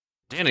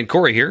Dan and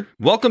Corey here,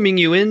 welcoming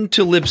you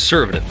into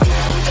Libservative.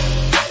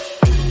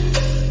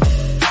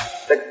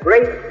 The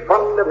great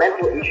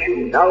fundamental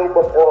issue now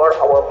before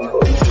our people.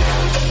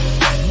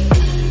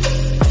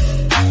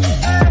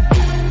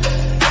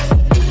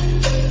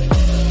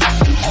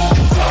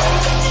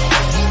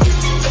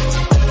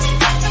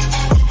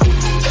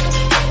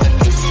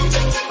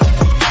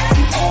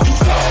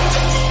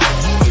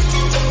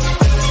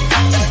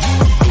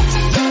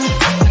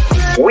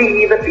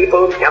 We, the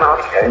people,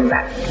 cannot turn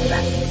back.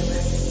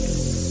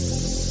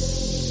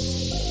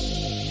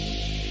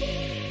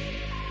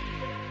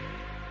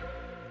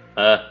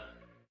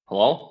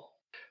 Hello?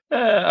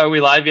 Are we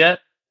live yet?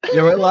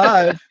 Yeah, we're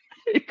live.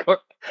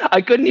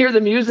 I couldn't hear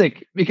the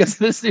music because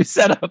this new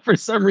setup, for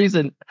some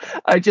reason,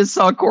 I just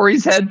saw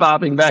Corey's head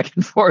bobbing back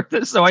and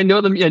forth. So I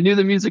knew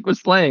the music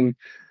was playing.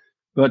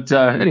 But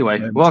anyway,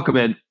 welcome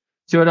in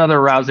to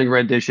another rousing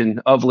rendition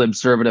of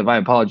Libservative. I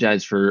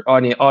apologize for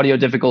any audio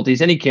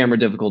difficulties, any camera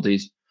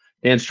difficulties.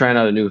 Dan's trying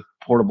out a new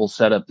portable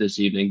setup this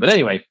evening. But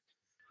anyway,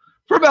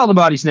 for Bell the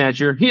Body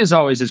Snatcher, he as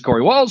always is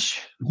Corey Walsh.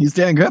 He's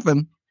Dan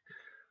Griffin.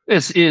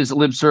 This is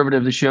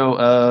Libservative, the show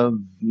of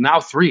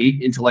now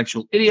 3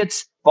 intellectual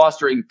idiots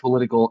fostering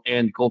political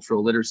and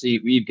cultural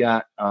literacy. We've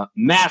got a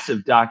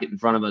massive docket in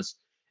front of us.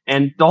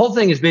 And the whole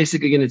thing is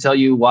basically going to tell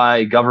you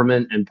why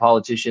government and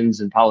politicians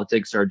and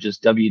politics are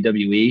just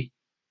WWE.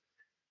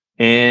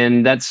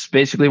 And that's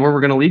basically where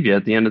we're going to leave you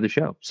at the end of the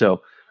show.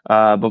 So,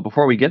 but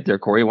before we get there,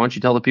 Corey, why don't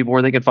you tell the people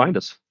where they can find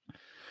us?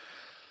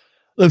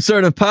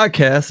 Libservative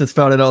Podcast is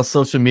found on all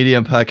social media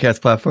and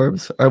podcast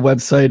platforms. Our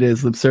website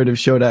is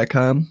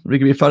libservativeshow.com. We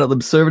can be found at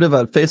Libservative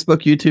on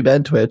Facebook, YouTube,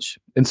 and Twitch.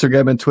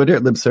 Instagram and Twitter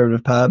at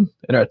LibservativePod.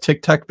 And our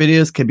TikTok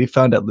videos can be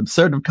found at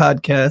Libservative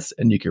Podcast.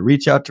 And you can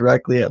reach out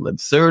directly at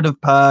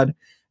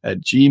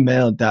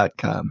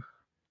libservativepod@gmail.com.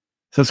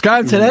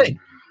 Subscribe today.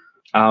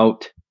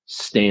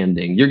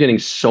 Outstanding. You're getting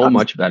so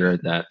much better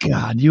at that.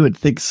 God, you would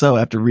think so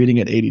after reading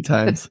it 80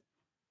 times.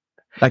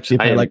 Actually,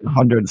 probably like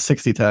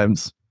 160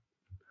 times.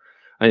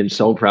 I am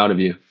so proud of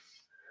you.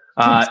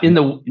 You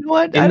know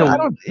what? I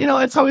don't. You know,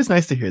 it's always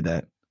nice to hear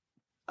that.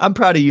 I'm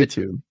proud of you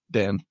too,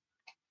 Dan.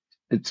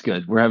 It's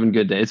good. We're having a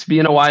good day. It's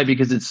BNOY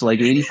because it's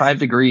like 85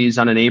 degrees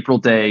on an April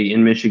day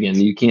in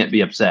Michigan. You can't be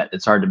upset.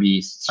 It's hard to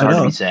be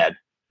sad.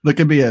 Look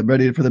at me. I'm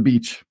ready for the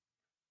beach.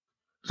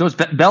 So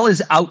Bell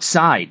is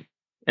outside,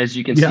 as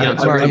you can see. I'm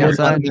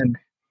outside.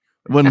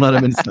 Wouldn't let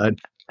him inside.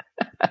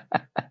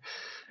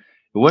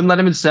 Wouldn't let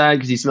him inside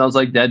because he smells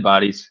like dead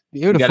bodies.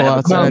 Beautiful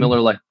outside.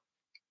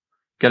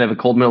 Gotta have a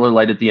cold Miller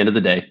Lite at the end of the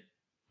day.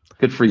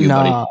 Good for you,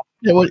 buddy.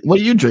 Yeah, what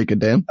are you drinking,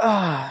 Dan?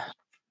 I'm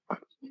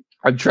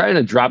trying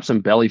to drop some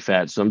belly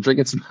fat, so I'm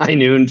drinking some High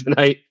Noon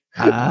tonight.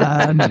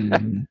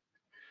 The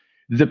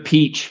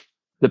peach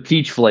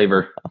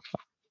flavor,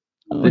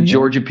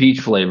 Georgia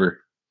peach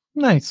flavor.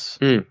 Nice.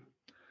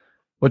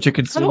 What you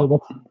consider?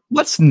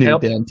 What's new,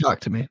 Dan? Talk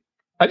to me.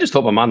 I just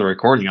hope I'm on the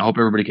recording. I hope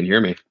everybody can hear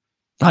me.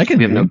 I can.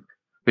 We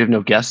have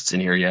no guests in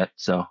here yet,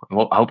 so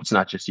I hope it's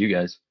not just you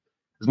guys.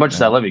 As much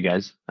as I love you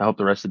guys, I hope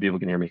the rest of the people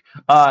can hear me.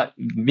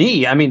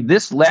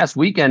 This last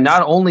weekend,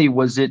 not only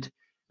was it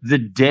the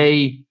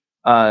day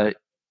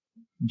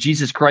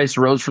Jesus Christ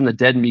rose from the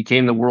dead and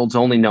became the world's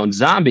only known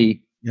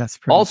zombie. Yes.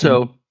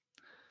 Also,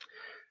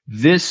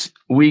 this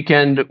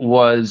weekend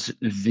was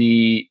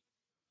the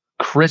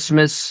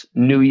Christmas,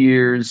 New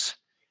Year's,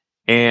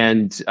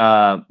 and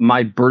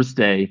my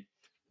birthday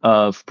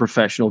of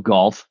professional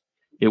golf.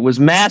 It was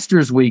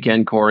Masters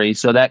weekend, Corey,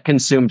 so that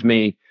consumed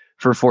me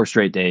for 4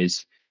 straight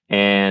days.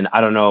 And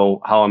I don't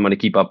know how I'm going to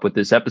keep up with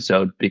this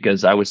episode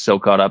because I was so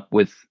caught up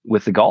with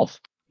the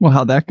golf. Well,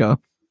 how'd that go?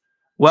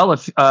 Well,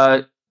 if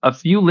a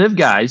few live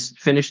guys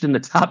finished in the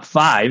top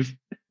 5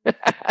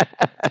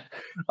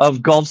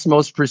 of golf's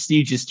most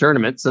prestigious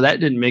tournament, so that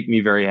didn't make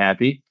me very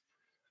happy.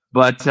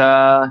 But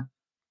so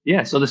the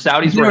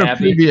Saudis were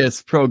happy.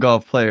 Previous pro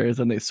golf players,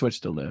 and they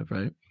switched to live,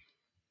 right?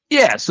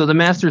 Yeah, so the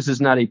Masters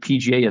is not a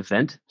PGA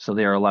event, so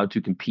they are allowed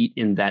to compete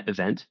in that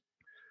event.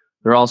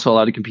 They're also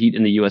allowed to compete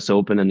in the U.S.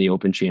 Open and the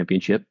Open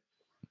Championship,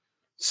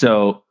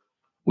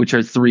 which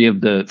are 3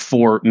 of the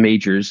 4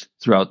 majors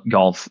throughout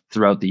golf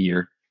throughout the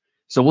year.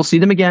 So we'll see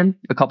them again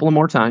a couple of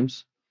more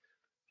times,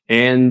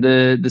 and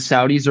the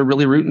Saudis are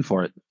really rooting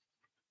for it.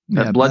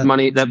 That blood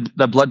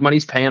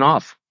money's paying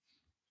off.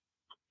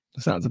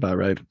 Sounds about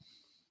right.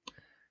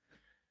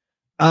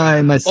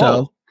 I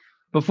myself.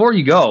 Before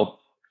you go,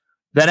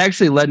 that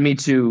actually led me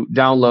to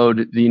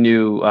download the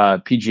new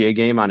PGA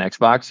game on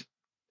Xbox.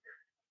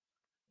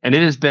 And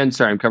it has been,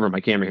 sorry, I'm covering my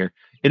camera here.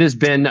 It has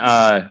been,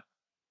 I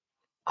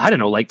don't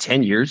know, like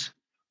 10 years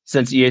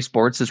since EA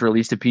Sports has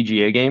released a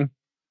PGA game.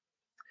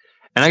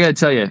 And I got to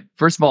tell you,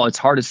 first of all, it's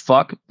hard as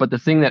fuck. But the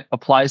thing that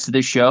applies to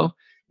this show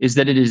is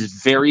that it is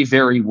very,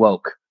 very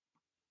woke.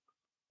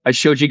 I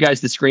showed you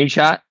guys the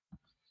screenshot.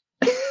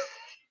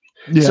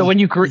 Yeah. So when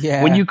you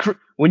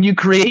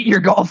create your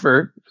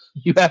golfer,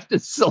 you have to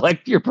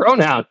select your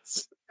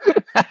pronouns.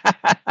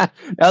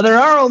 Now there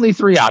are only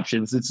 3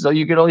 options. So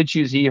you can only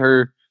choose he,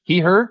 her, he,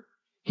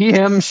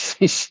 him,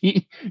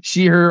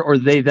 she, her, or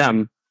they,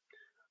 them.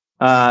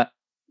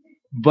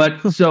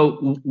 But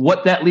so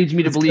what that leads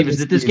me to believe is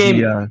that this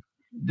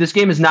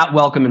game is not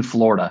welcome in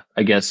Florida,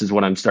 I guess, is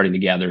what I'm starting to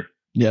gather.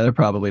 Yeah, they're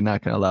probably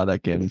not going to allow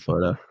that game in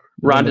Florida.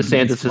 Ron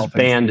DeSantis has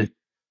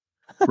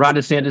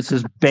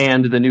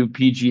banned the new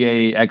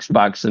PGA,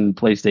 Xbox, and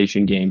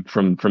PlayStation game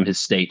from his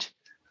state,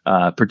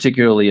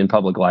 particularly in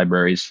public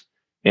libraries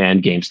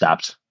and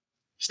GameStops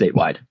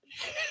statewide.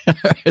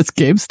 Is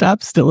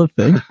GameStop still a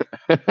thing?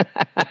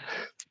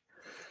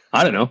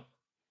 I don't know.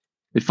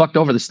 It fucked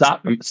over the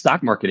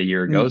stock market a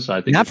year ago, so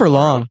I think not for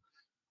long.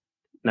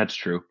 That's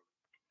true.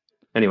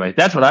 Anyway,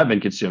 that's what I've been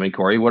consuming.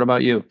 Corey, what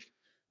about you?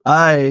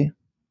 I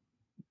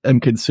am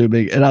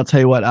consuming, and I'll tell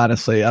you what,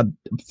 honestly, I'm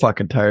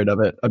fucking tired of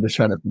it. I'm just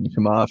trying to finish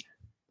them off.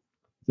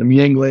 Some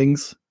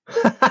Yinglings.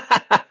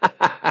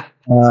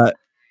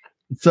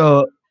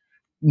 So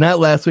not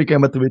last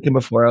weekend, but the weekend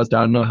before, I was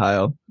down in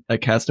Ohio at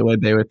Castaway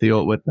Bay with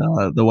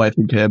the wife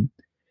and kid,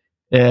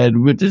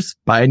 and we're just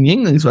buying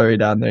Yinglings while we're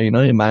down there. You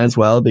know, you might as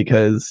well,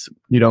 because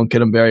you don't get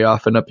them very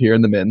often up here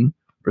in the Mitten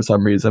for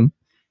some reason.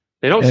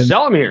 They don't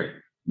sell them here.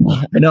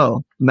 I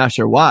know. I'm not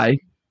sure why.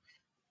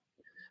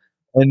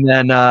 And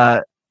then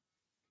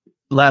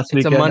last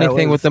week, it's a money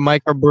thing with the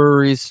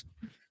microbreweries.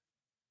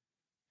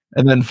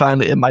 And then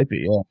finally, it might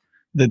be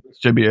the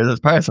distributors. There's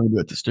probably something to do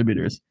with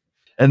distributors.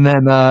 And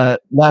then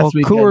last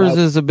week, Coors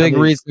is a big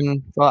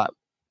reason.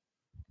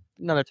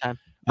 Another time.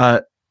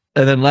 And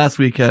then last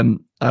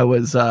weekend, I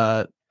was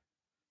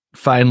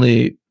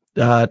finally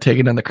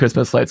taking down the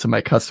Christmas lights of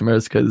my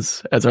customers,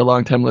 because as our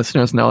longtime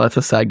listeners know, that's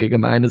a side gig of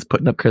mine, is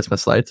putting up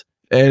Christmas lights.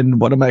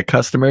 And one of my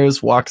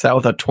customers walks out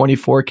with a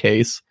 24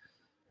 case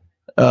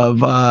of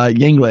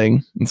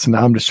Yingling. And so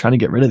now I'm just trying to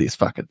get rid of these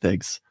fucking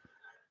things.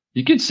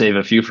 You could save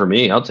a few for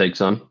me. I'll take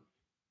some.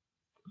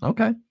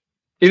 Okay.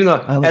 Even though,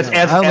 as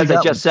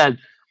I just said,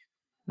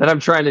 that I'm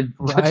trying to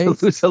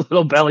lose a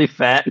little belly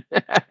fat.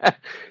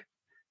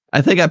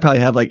 I think I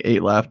probably have like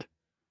 8 left.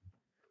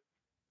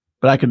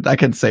 But I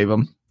can save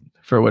them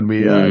for when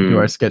we do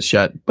our sketch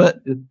chat.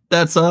 But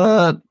that's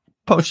a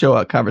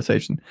post-show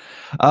conversation.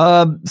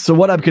 So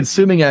what I'm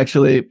consuming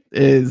actually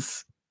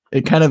is,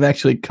 it kind of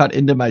actually cut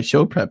into my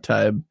show prep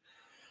time.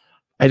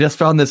 I just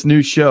found this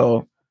new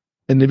show.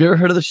 And have you ever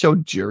heard of the show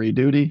Jury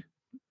Duty?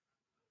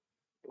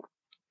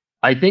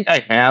 I think I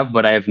have,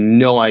 but I have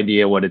no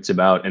idea what it's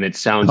about, and it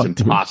sounds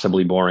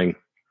impossibly boring.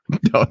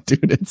 No,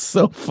 dude, it's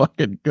so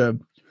fucking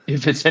good.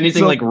 If it's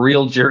anything like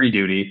real jury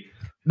duty.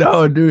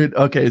 No, dude.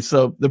 Okay,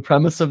 so the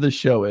premise of the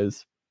show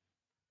is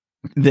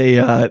they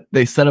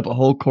set up a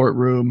whole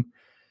courtroom.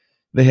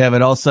 They have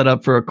it all set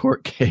up for a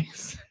court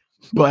case,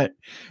 but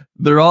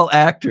they're all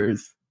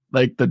actors.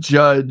 Like the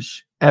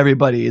judge,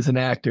 everybody is an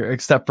actor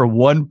except for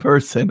one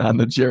person on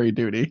the jury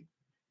duty.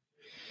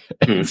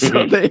 And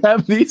so they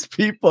have these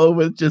people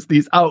with just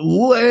these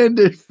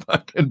outlandish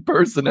fucking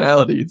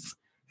personalities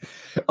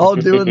all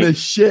doing this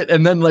shit.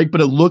 And then but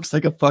it looks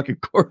like a fucking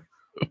courtroom.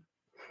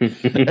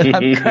 And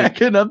I'm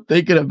cracking up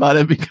thinking about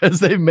it,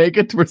 because they make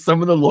it to where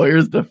some of the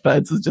lawyers'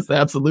 defense is just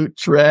absolute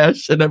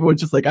trash. And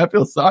everyone's just like, I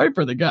feel sorry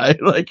for the guy.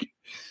 Like,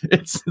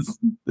 it's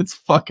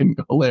fucking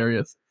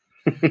hilarious.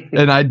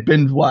 And I'd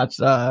binge watched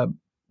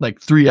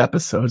 3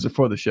 episodes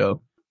before the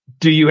show.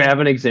 Do you have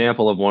an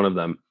example of one of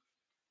them?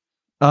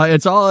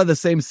 It's all in the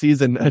same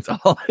season. It's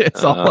all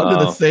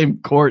under the same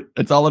court.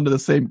 It's all under the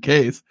same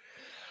case.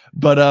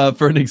 But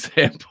for an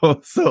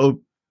example,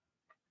 so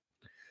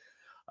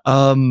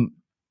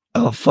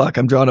oh fuck,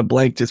 I'm drawing a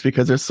blank just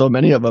because there's so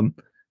many of them.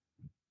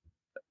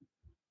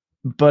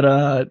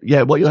 But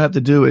yeah, what you'll have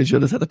to do is you'll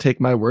just have to take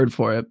my word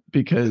for it,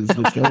 because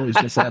the show is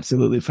just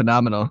absolutely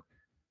phenomenal.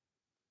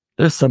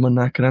 There's someone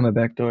knocking on my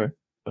back door,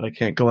 but I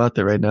can't go out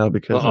there right now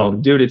because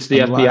dude, it's the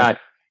FBI.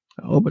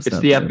 I hope it's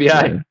the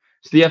FBI.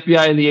 It's the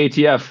FBI and the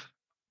ATF.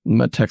 I'm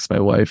gonna text my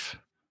wife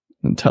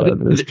and tell her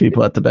there's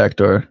people at the back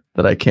door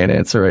that I can't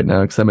answer right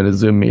now because I'm in a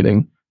Zoom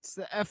meeting. It's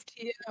the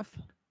FTF.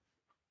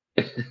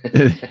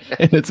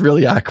 And it's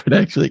really awkward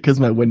actually, because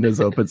my window's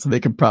open, so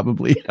they can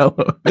probably hear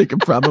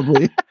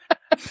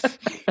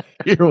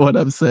what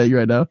I'm saying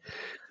right now.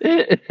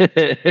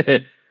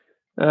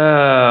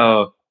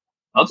 Oh,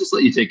 I'll just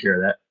let you take care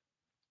of that.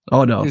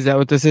 Oh no, is that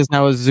what this is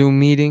now? A Zoom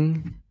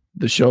meeting?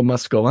 The show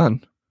must go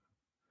on.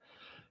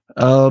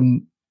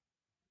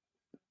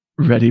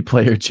 Ready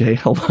Player J,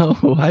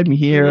 hello, I'm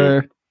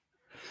here.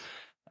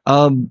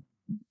 Oh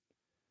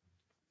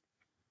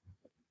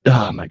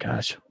my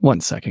gosh,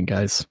 1 second,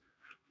 guys.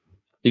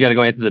 You got to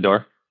go answer the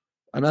door.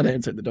 I'm not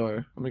answering the door.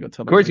 I'm gonna go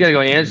tell. Corey's got to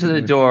go answer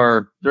the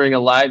door during a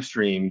live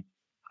stream.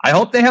 I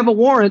hope they have a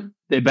warrant.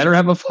 They better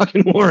have a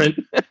fucking warrant.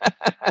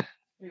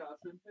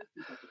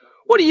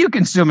 What are you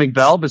consuming,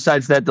 Belle?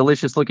 Besides that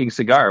delicious-looking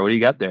cigar, what do you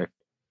got there?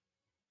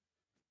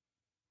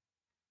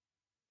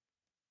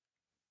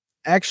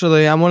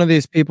 Actually, I'm one of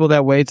these people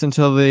that waits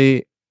until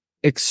the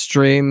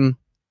extreme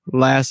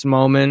last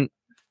moment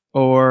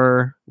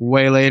or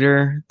way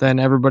later than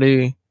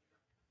everybody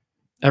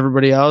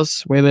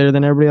else,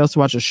 to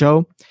watch a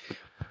show.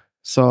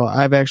 So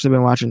I've actually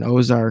been watching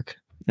Ozark,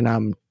 and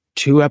I'm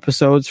 2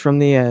 episodes from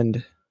the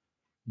end.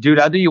 Dude,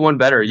 I'll do you one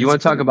better. You That's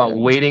want to talk pretty about good.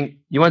 waiting?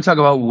 You want to talk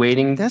about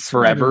waiting That's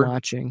what I've been forever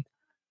watching.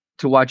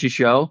 to watch a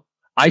show?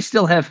 I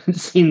still haven't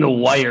seen The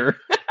Wire.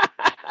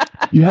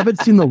 You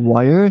haven't seen The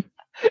Wire?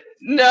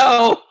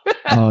 No.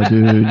 Oh,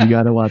 dude, you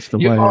gotta watch The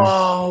Wire.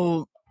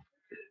 Oh,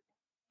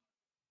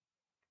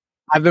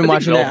 I've been I think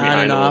watching it Bell's on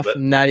behind and a little off. bit.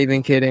 Not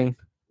even kidding.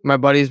 My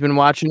buddy's been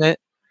watching it.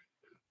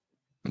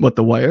 What,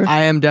 The Wire?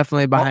 I am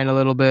definitely behind a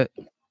little bit.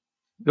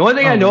 The only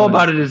thing I Oh, know boy.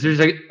 about it is there's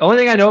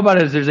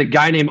a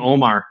guy named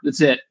Omar.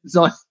 That's it.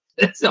 So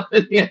that's the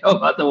only thing I know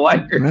about The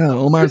Wire. Yeah,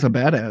 Omar's a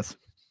badass.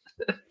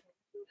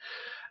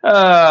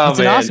 Oh, It's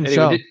an man. awesome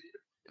show.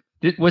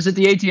 Was it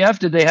the ATF?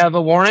 Did they have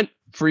a warrant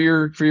for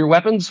your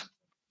weapons?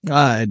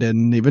 I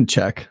didn't even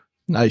check.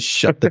 I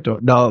shut the door.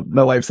 No,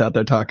 my wife's out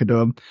there talking to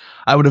him.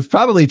 I would have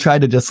probably tried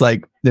to just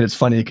like, and it's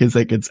funny because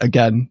like it's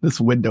again, this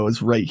window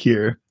is right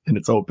here and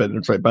it's open.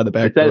 It's right by the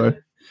back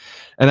door.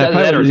 And I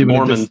probably wouldn't even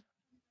have just,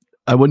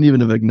 I wouldn't even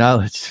have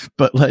acknowledged,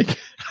 but like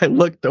I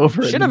looked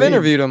over. Should and have made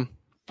interviewed him.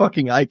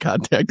 fucking eye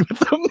contact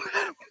with him.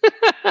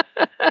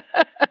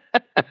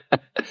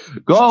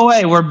 Go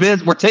away.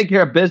 We're taking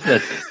care of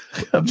business.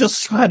 I'm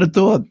just trying to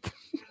do it.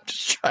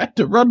 Just trying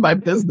to run my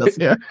business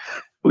here.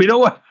 We don't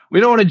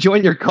want to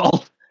join your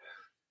cult.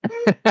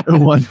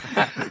 One,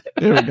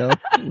 there we go.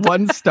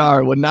 1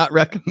 star, would not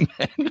recommend.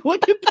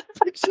 Look at the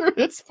picture.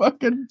 It's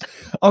fucking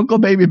Uncle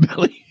Baby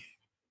Billy.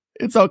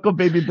 It's Uncle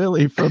Baby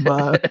Billy from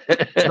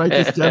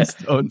Righteous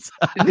Gemstones.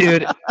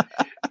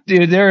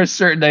 dude, there are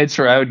certain nights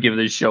where I would give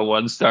this show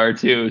 1 star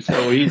too.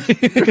 So he's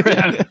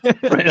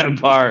right on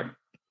par.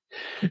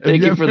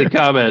 Thank you for the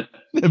comment.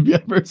 Have you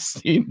ever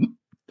seen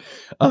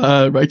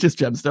Righteous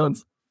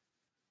Gemstones?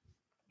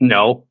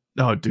 No,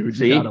 Oh, dude,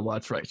 See? you gotta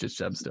watch Righteous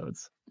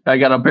Gemstones. I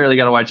barely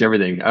gotta watch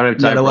everything. I don't have You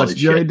time gotta for all watch this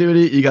Jury shit.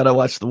 Duty. You gotta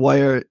watch The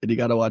Wire, and you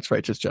gotta watch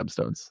Righteous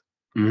Gemstones.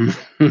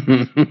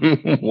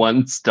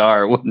 1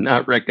 star, would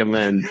not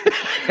recommend.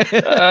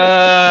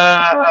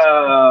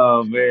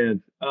 Oh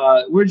man,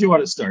 where'd you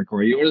want to start,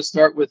 Corey? You want to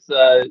start with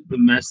the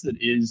mess that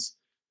is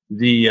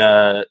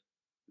the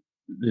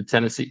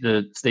Tennessee,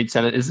 the state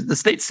senate? Is it the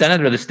state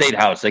senate or the state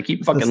house? I keep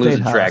It's the fucking state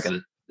losing track house. of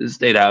it. The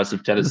state house of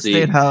The Tennessee.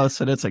 State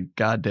House, and it's a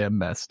goddamn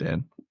mess,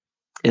 Dan.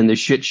 And the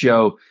shit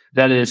show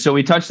that is. So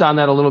we touched on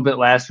that a little bit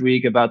last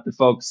week about the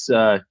folks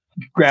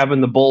grabbing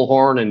the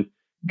bullhorn and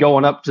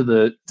going up to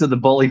the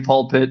bully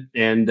pulpit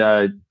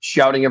and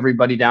shouting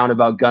everybody down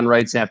about gun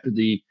rights after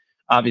the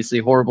obviously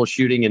horrible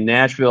shooting in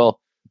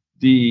Nashville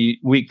the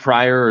week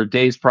prior or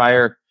days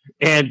prior.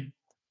 And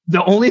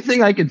the only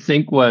thing I could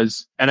think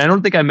was, and I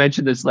don't think I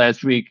mentioned this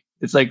last week,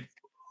 it's like,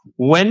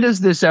 when does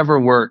this ever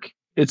work?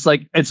 It's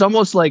like, it's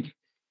almost like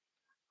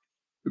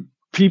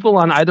people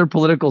on either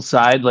political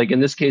side, like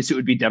in this case, it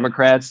would be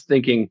Democrats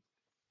thinking,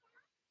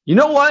 you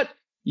know what?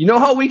 You know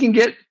how we can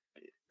get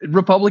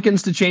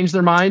Republicans to change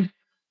their mind?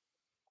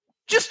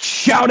 Just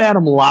shout at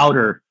them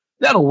louder.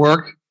 That'll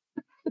work.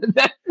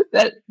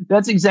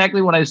 That's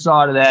exactly what I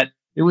saw to that.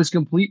 It was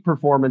complete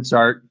performance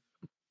art.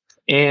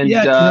 And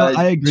Yeah,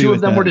 I agree 2 with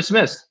of them that. were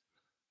dismissed.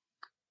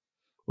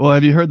 Well,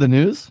 have you heard the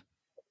news?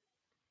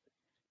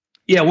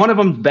 Yeah, one of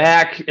them's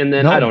back, and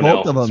then No, I don't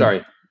both know. of them.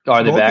 Sorry. Oh,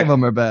 are they Both back? of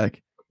them are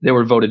back. They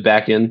were voted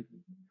back in.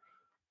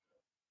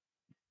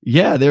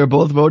 Yeah, they were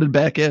both voted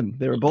back in.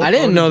 They were both. I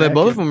didn't voted know that back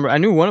both in. of them. I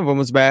knew one of them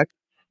was back.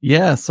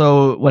 Yeah.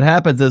 So what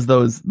happens is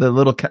there's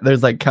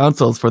like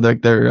councils for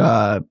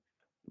their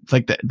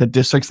like the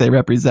districts they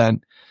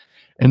represent,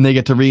 and they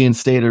get to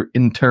reinstate an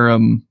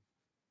interim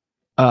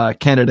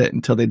candidate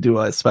until they do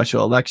a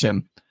special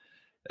election.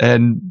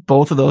 And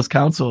both of those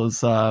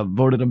councils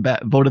voted them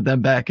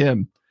back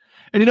in.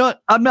 And you know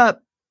what? I'm not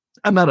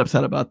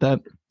upset about that.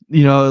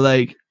 You know,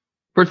 like,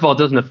 First of all, it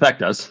doesn't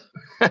affect us.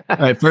 all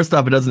right, first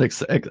off,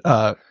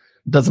 it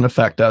doesn't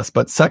affect us.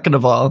 But second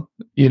of all,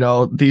 you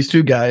know, these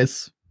 2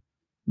 guys,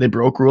 they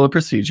broke rule of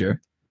procedure,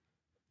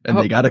 and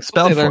they got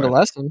expelled They for learned a it.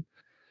 lesson.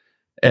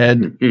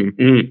 And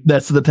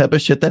that's the type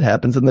of shit that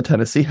happens in the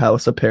Tennessee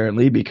House,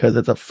 apparently, because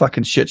it's a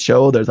fucking shit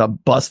show. There's a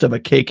bust of a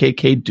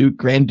KKK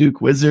Grand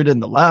Duke wizard in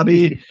the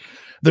lobby.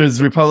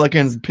 There's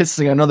Republicans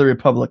pissing on other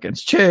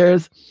Republicans'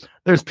 chairs.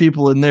 There's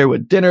people in there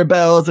with dinner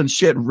bells and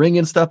shit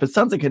ringing stuff. It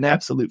sounds like an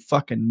absolute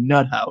fucking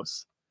nut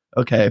house.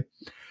 Okay.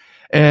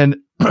 And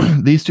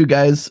these 2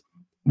 guys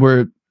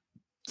were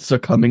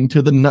succumbing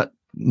to the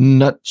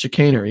nut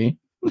chicanery.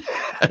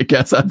 I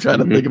guess I'm trying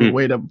to think of a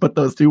way to put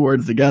those 2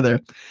 words together.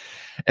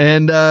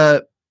 And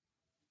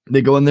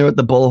they go in there with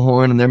the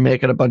bullhorn and they're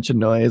making a bunch of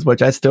noise,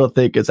 which I still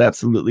think is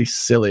absolutely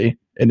silly.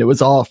 And it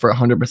was all for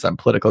 100%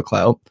 political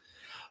clout.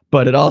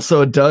 But it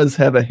also does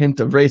have a hint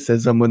of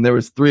racism when there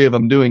was 3 of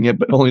them doing it,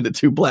 but only the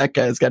 2 black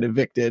guys got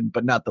evicted,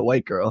 but not the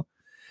white girl.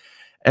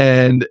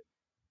 And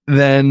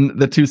then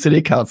the 2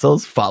 city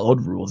councils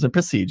followed rules and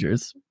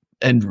procedures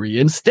and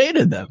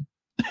reinstated them.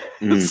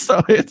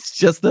 So it's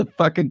just a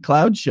fucking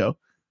clown show.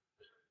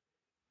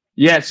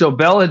 Yeah, so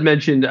Bell had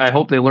mentioned, I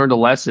hope they learned a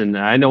lesson.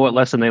 I know what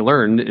lesson they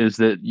learned is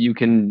that you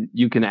can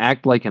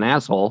act like an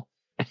asshole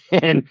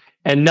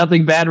and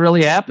nothing bad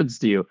really happens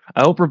to you.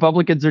 I hope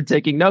Republicans are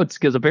taking notes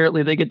because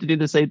apparently they get to do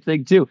the same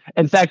thing too.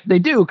 In fact, they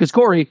do because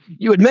Corey,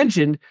 you had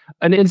mentioned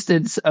an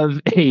instance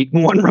of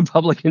one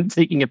Republican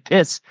taking a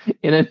piss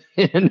in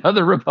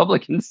another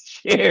Republican's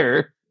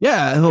chair.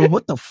 Yeah,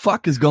 what the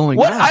fuck is going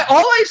on?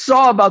 All I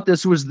saw about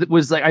this was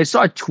like I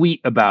saw a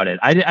tweet about it.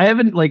 I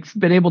haven't like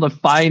been able to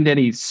find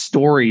any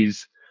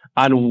stories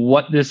on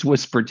what this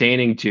was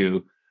pertaining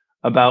to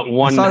about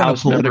one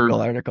House member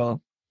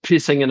article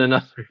pissing in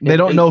another. They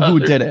don't know who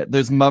did it.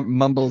 There's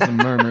mumbles and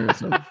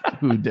murmurs of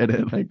who did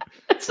it. Like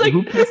it's like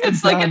who pissed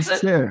it's like it's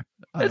chair?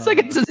 It's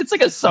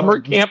like a summer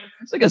camp.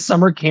 It's like a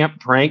summer camp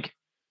prank.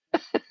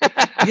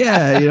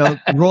 Yeah,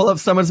 roll up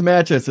someone's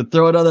mattress and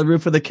throw it on the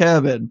roof of the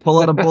cabin, pull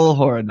out a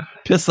bullhorn,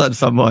 piss on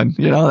someone.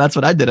 That's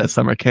what I did at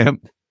summer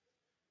camp.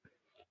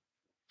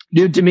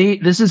 Dude, to me,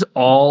 this is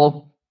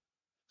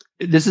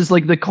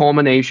like the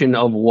culmination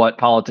of what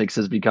politics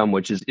has become,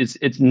 which is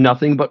it's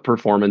nothing but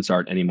performance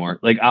art anymore.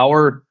 Like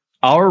our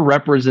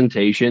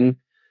representation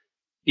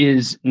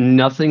is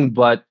nothing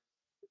but,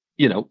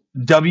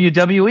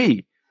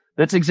 WWE.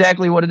 That's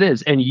exactly what it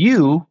is. And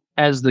you,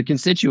 as the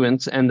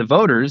constituents and the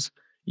voters,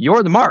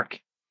 you're the mark.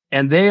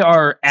 And they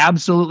are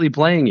absolutely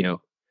playing you.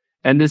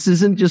 And this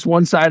isn't just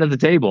one side of the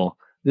table.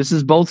 This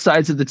is both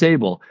sides of the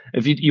table.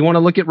 If you want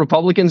to look at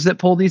Republicans that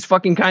pull these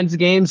fucking kinds of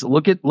games,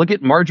 look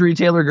at Marjorie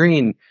Taylor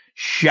Greene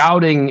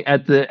shouting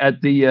at the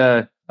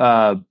State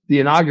of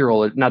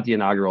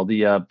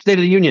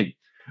the Union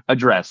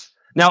address.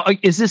 Now,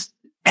 is this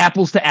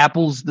apples to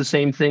apples the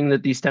same thing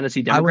that these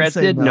Tennessee Democrats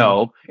did?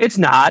 No, it's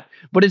not.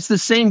 But it's the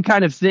same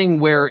kind of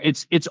thing where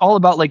it's all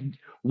about like,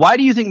 why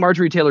do you think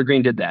Marjorie Taylor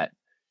Greene did that?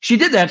 She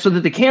did that so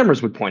that the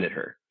cameras would point at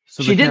her.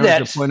 So she did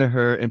that. Point at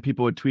her, and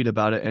people would tweet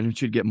about it, and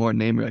she'd get more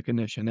name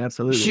recognition.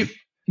 Absolutely, she'd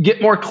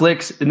get more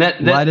clicks. And that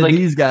why did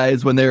these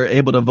guys, when they were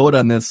able to vote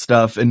on this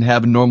stuff and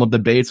have normal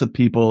debates with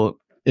people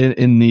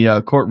in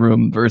the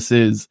courtroom,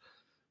 versus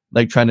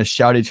like trying to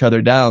shout each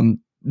other down,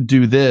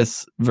 do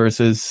this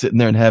versus sitting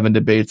there and having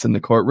debates in the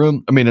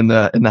courtroom? I mean, in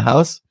the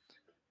house,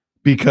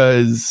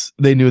 because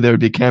they knew there would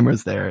be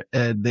cameras there,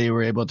 and they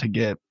were able to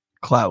get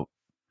clout.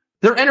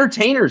 They're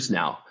entertainers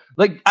now.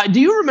 Like, do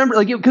you remember,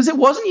 like, because it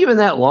wasn't even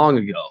that long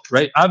ago,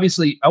 right?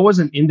 Obviously, I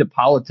wasn't into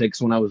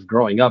politics when I was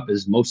growing up,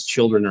 as most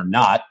children are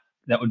not.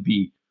 That would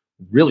be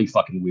really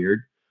fucking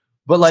weird.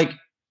 But like,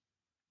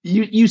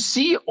 you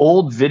see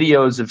old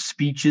videos of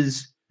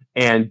speeches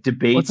and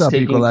debates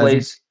taking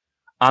place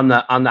on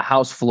the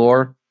House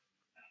floor,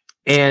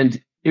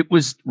 and it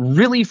was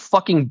really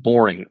fucking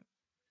boring.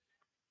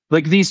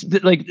 Like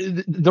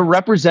the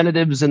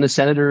representatives and the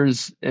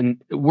senators, and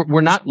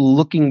we're not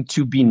looking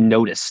to be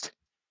noticed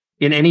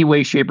in any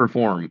way, shape, or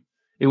form.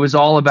 It was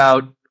all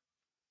about,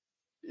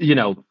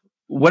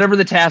 whatever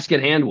the task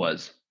at hand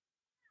was.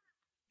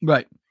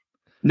 Right.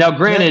 Now,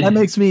 granted, that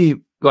makes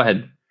me go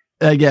ahead.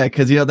 Yeah,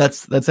 because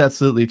that's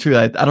absolutely true.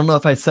 I don't know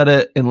if I said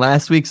it in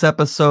last week's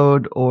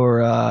episode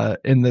or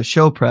in the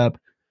show prep,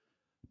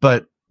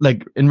 but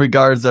like in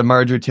regards to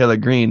Marjorie Taylor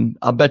Greene,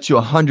 I'll bet you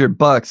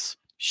 $100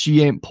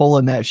 she ain't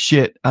pulling that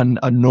shit on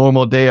a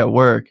normal day at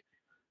work.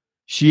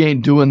 She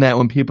ain't doing that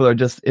when people are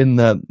just in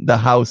the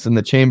house and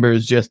the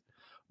chambers just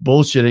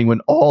bullshitting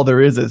when all there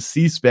is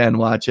C-SPAN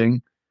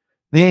watching.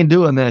 They ain't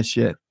doing that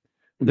shit.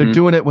 They're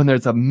doing it when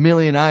there's a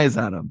million eyes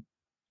on them.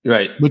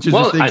 Right. Which is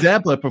just an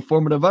example of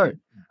performative art.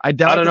 I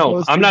don't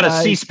know. I'm not a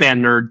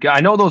C-SPAN nerd.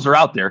 I know those are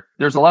out there.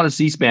 There's a lot of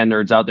C-SPAN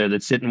nerds out there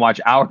that sit and watch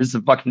hours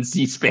of fucking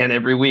C-SPAN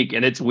every week,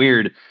 and it's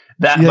weird.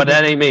 But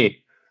that ain't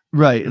me.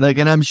 Right. Like,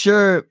 and I'm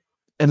sure,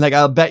 and like,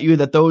 I'll bet you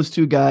that those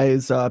two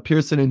guys,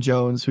 Pearson and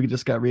Jones, who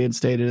just got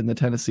reinstated in the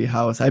Tennessee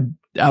House,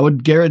 I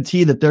would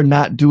guarantee that they're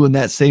not doing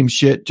that same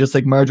shit, just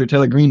like Marjorie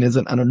Taylor Greene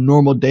isn't on a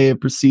normal day of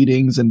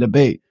proceedings and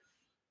debate.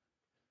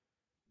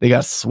 They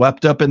got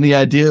swept up in the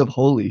idea of,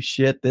 holy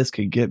shit, this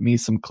could get me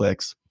some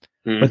clicks.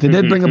 But they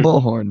did bring a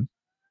bullhorn.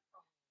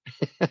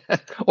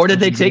 Or did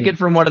they take it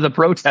from one of the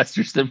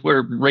protesters that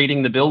were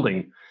raiding the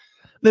building?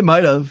 They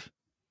might have.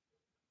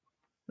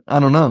 I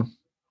don't know.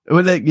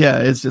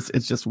 It's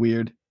just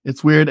weird.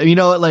 It's weird. And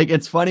like,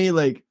 it's funny,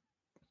 like,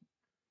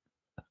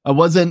 I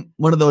wasn't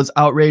one of those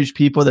outraged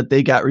people that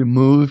they got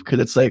removed because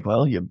it's like,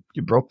 well, you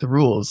broke the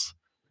rules.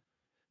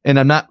 And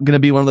I'm not going to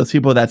be one of those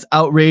people that's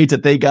outraged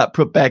that they got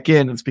put back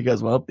in. It's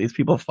because, well, these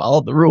people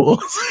followed the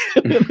rules.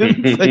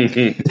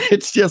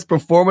 It's just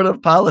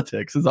performative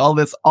politics is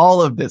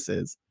all of this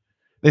is.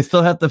 They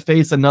still have to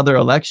face another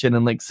election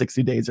in like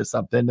 60 days or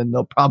something, and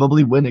they'll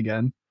probably win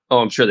again. Oh,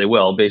 I'm sure they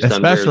will,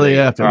 especially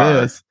after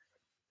this.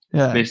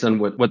 Yeah. Based on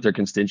what their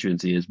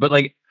constituency is. But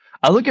like,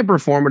 I look at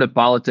performative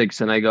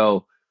politics and I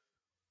go,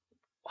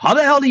 how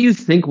the hell do you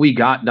think we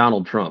got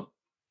Donald Trump?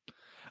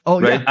 Oh,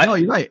 right? Yeah, no,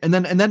 you're right. And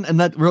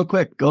that real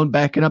quick,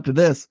 backing up to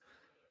this.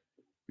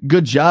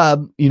 Good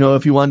job,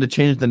 if you wanted to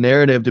change the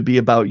narrative to be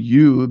about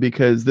you,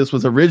 because this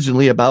was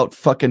originally about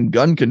fucking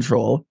gun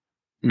control.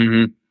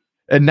 Mm-hmm.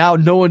 And now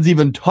no one's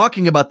even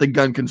talking about the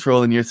gun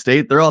control in your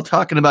state. They're all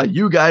talking about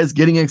you guys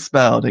getting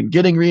expelled and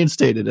getting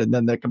reinstated. And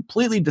then they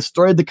completely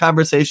destroyed the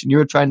conversation you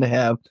were trying to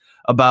have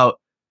about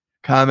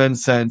common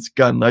sense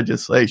gun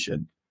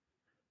legislation.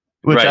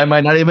 Which Right. I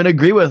might not even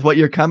agree with what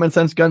your common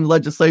sense gun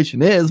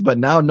legislation is, but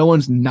now I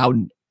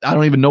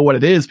don't even know what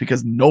it is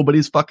because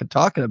nobody's fucking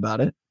talking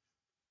about it.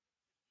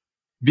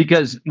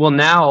 Because, well,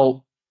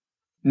 now,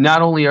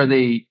 not only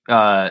is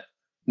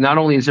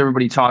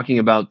everybody talking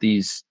about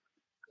these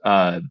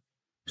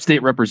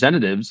state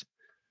representatives,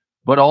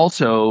 but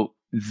also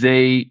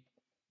they've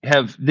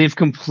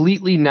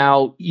completely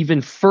now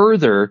even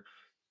further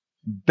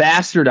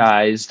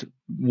bastardized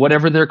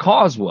whatever their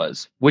cause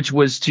was, which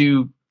was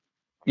the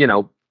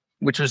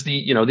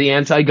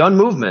anti-gun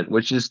movement,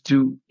 which is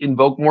to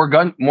invoke more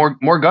gun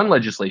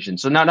legislation.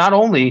 So now not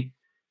only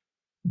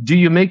do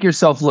you make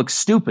yourself look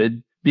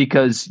stupid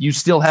because you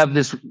still have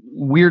this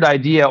weird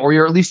idea, or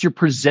at least you're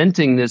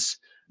presenting this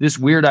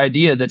weird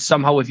idea that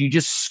somehow if you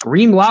just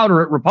scream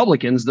louder at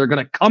Republicans, they're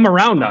going to come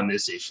around on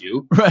this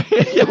issue,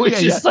 Right?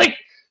 which is like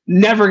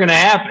never going to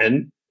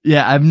happen.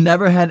 Yeah, I've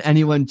never had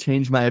anyone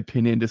change my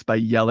opinion just by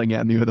yelling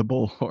at me with a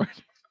bullhorn.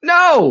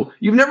 No,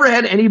 you've never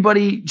had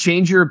anybody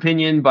change your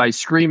opinion by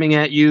screaming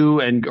at you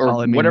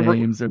or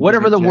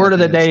whatever the word of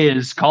the day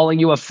is, calling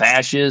you a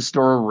fascist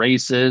or a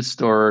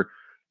racist or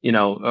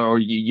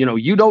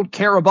you don't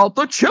care about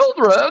the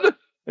children.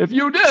 If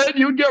you did,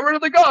 you'd get rid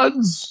of the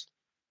guns.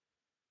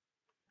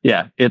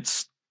 Yeah,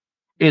 it's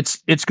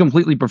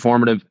completely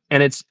performative,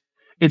 and it's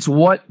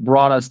what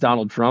brought us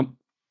Donald Trump,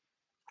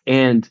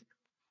 and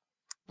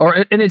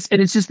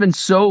it's just been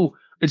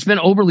it's been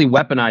overly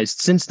weaponized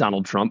since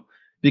Donald Trump.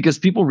 Because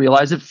people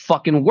realize it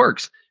fucking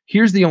works.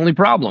 Here's the only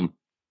problem.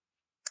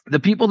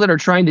 The people that are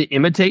trying to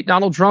imitate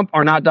Donald Trump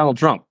are not Donald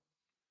Trump.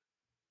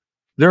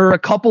 There are a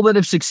couple that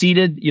have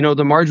succeeded,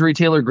 the Marjorie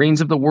Taylor Greenes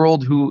of the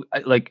world who,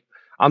 like,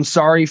 I'm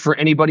sorry for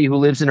anybody who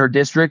lives in her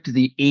district,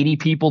 the 80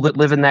 people that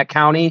live in that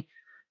county,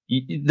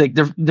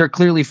 they're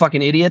clearly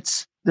fucking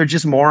idiots. They're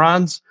just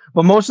morons.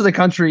 But most of the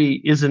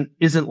country isn't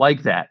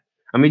like that.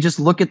 I mean,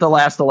 just look at the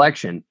last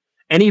election.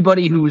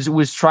 Anybody who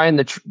was trying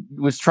to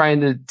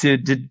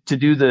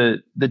do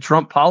the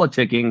Trump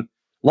politicking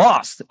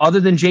lost, other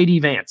than J.D.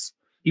 Vance.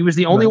 He was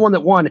the only one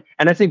that won,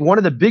 and I think one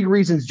of the big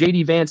reasons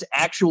J.D. Vance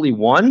actually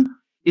won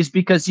is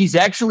because he's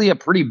actually a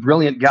pretty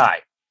brilliant guy.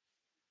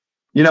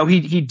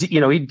 He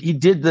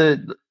did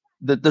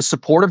the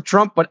support of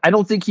Trump, but I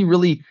don't think he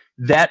really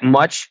that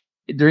much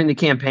during the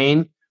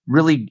campaign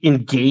really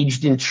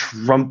engaged in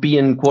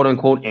Trumpian quote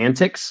unquote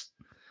antics.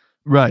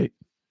 Right.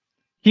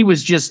 He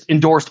was just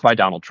endorsed by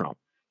Donald Trump.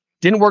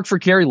 Didn't work for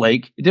Carrie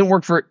Lake. It didn't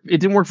work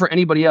for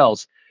anybody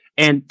else.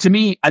 And to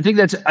me, I think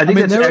that's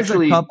there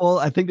actually was a couple.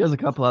 I think there's a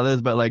couple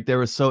others, but like they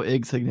were so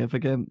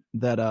insignificant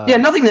that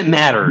nothing that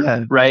mattered,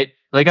 yeah. Right?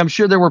 Like I'm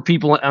sure there were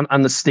people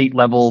on the state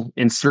level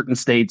in certain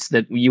states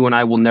that you and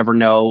I will never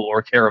know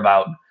or care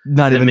about.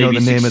 Not even know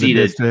the name of the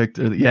district.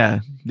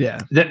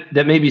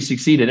 That maybe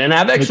succeeded. And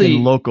I've actually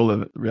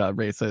local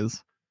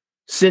races.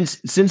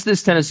 Since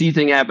this Tennessee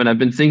thing happened, I've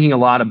been thinking a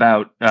lot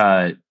about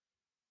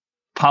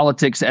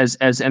politics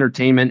as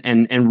entertainment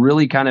and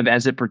really kind of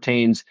as it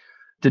pertains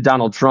to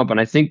Donald Trump. And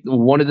I think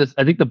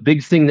the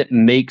big thing that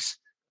makes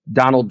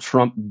Donald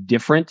Trump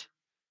different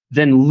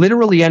than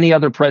literally any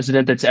other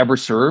president that's ever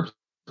served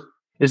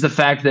is the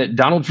fact that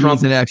Donald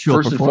Trump,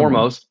 first and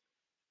foremost,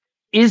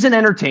 is an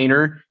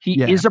entertainer.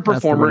 He is a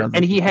performer,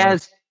 and he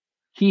has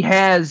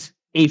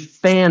a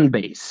fan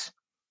base.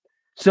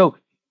 So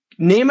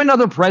name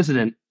another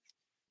president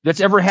that's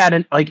ever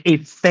had a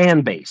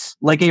fan base,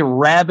 like a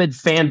rabid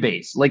fan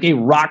base, like a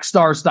rock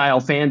star style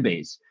fan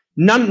base.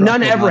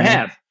 None ever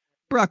have.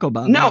 Barack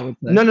Obama.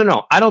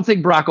 No. I don't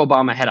think Barack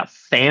Obama had a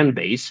fan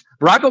base.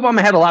 Barack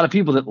Obama had a lot of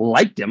people that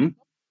liked him,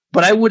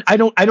 but I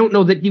don't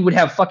know that he would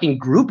have fucking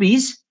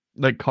groupies.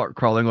 Like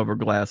crawling over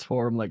glass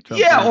for him, like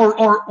Trump. Yeah,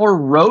 or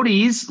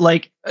roadies,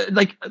 like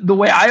the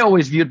way I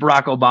always viewed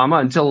Barack Obama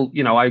until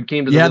I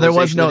came to the there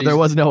was no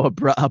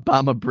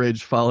Obama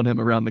bridge following him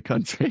around the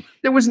country.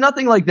 There was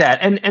nothing like that,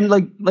 and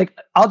like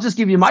I'll just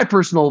give you my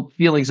personal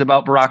feelings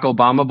about Barack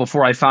Obama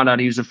before I found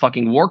out he was a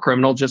fucking war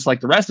criminal, just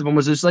like the rest of them.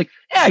 Was just like,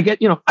 yeah,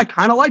 I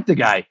kind of like the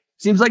guy.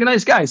 Seems like a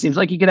nice guy. Seems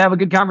like he could have a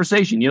good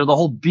conversation. The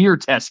whole beer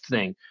test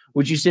thing.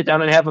 Would you sit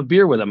down and have a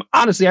beer with him?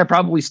 Honestly, I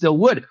probably still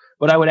would,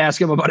 but I would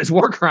ask him about his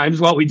war crimes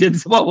while we did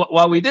so.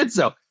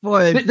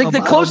 Boy,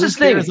 the closest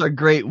thing are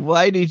great.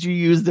 Why did you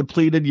use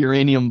depleted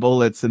uranium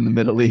bullets in the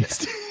Middle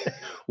East?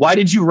 Why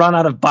did you run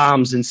out of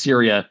bombs in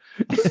Syria?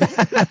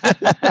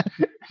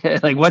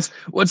 Like,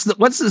 what's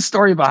the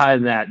story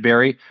behind that,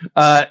 Barry?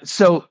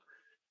 So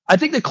I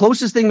think the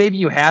closest thing maybe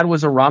you had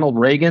was a Ronald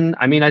Reagan.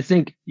 I mean, I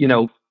think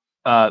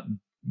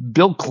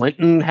Bill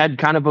Clinton had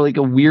kind of like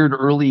a weird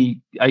early,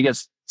 I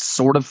guess,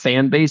 sort of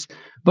fan base,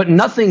 but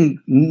nothing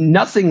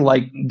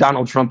like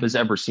Donald Trump has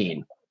ever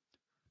seen.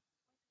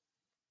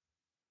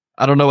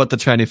 I don't know what the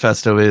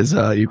Tranny-festo is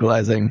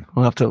equalizing.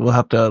 We'll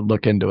have to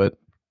look into it.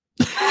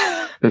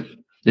 The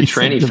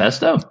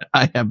Tranny-festo?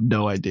 I have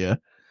no idea.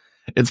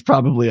 It's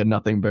probably a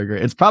nothing burger.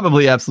 It's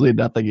probably absolutely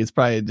nothing. He's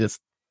probably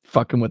just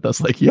fucking with us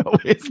like he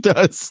always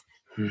does.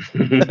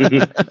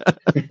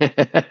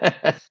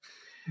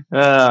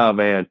 Oh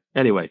man.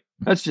 Anyway,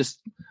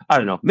 I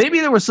don't know. Maybe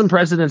there were some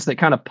presidents that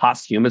kind of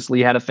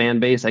posthumously had a fan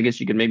base. I guess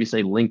you could maybe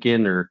say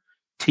Lincoln or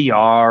TR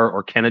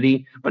or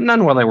Kennedy, but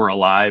none while they were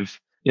alive.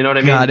 You know what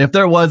I mean? God, if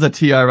there was a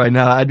TR right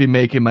now, I'd be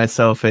making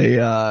myself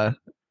a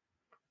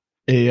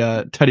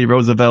Teddy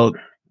Roosevelt,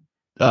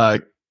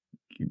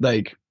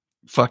 like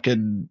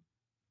fucking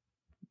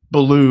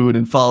balloon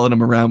and following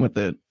him around with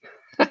it.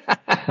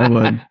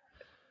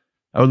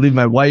 I would leave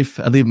my wife.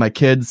 I'd leave my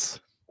kids.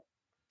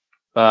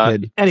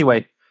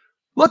 Anyway,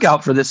 look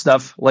out for this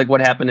stuff, like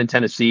what happened in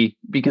Tennessee,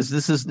 because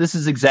this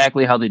is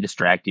exactly how they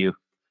distract you.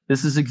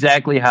 This is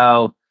exactly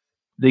how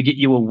they get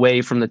you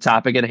away from the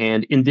topic at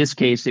hand. In this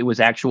case, it was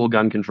actual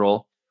gun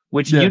control,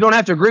 which you don't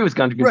have to agree with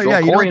gun control.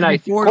 Right, Corey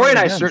and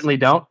I certainly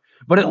don't.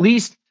 But at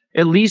least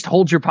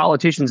hold your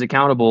politicians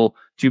accountable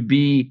to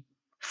be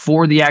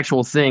for the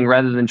actual thing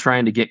rather than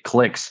trying to get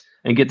clicks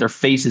and get their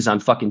faces on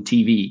fucking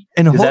TV.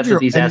 And that's what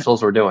these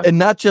assholes were doing. And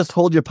not just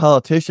hold your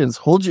politicians,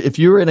 if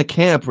you're in a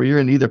camp where you're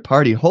in either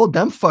party, hold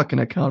them fucking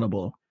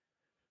accountable.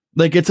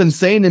 Like, it's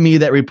insane to me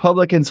that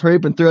Republicans hurry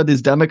up and throw out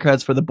these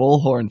Democrats for the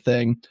bullhorn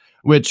thing,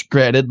 which,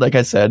 granted, like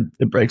I said,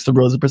 it breaks the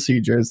rules of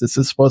procedures. This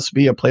is supposed to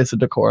be a place of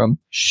decorum.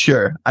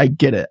 Sure, I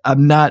get it.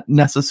 I'm not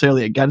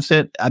necessarily against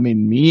it. I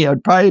mean,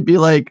 I'd probably be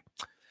like,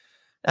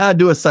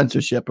 do a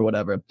censorship or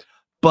whatever.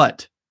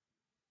 But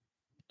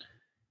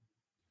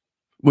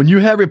when you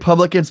have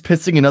Republicans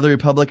pissing in other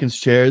Republicans'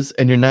 chairs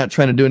and you're not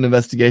trying to do an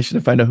investigation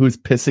to find out who's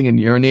pissing and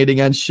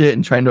urinating on shit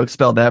and trying to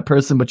expel that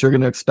person, but you're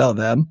going to expel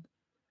them,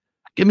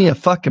 give me a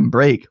fucking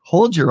break.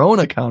 Hold your own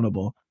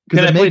accountable.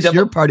 Because it makes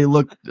your party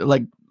look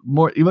like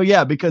more,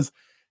 yeah, because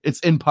it's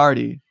in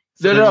party.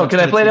 So no. Can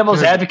I play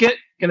devil's advocate?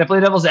 Can I play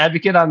devil's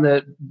advocate on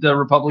the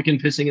Republican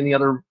pissing in the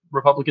other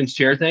Republican's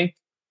chair thing?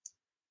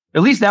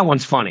 At least that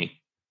one's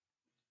funny.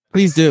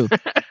 Please do.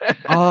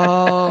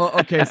 Oh,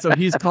 okay. So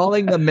he's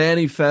calling the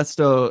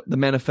manifesto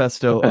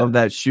of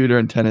that shooter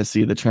in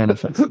Tennessee the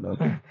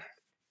Tranifesto.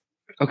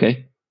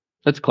 Okay,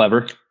 that's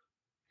clever.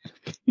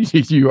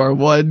 You are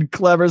one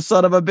clever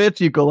son of a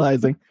bitch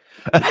equalizing.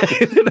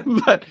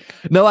 But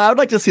no, I would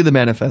like to see the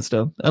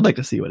manifesto. I'd like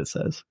to see what it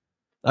says.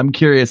 I'm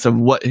curious of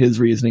what his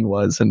reasoning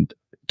was and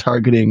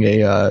targeting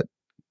a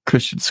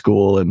Christian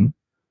school and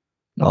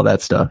all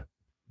that stuff.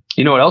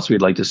 You know what else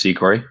we'd like to see,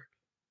 Corey?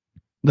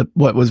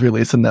 What was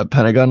released in that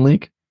Pentagon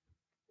leak?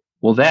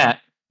 Well,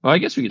 I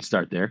guess we could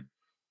start there.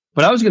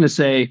 But I was going to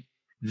say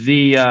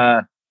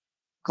the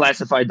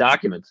classified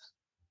documents.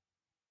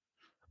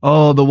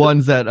 Oh, the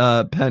ones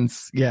that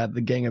Pence,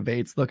 the Gang of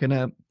Eights looking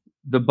at.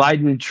 The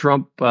Biden,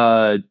 Trump,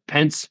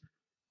 Pence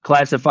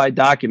classified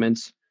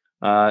documents.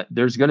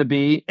 There's going to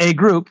be a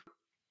group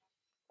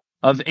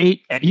of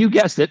 8, you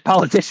guessed it,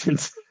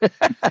 politicians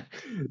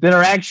that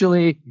are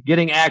actually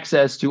getting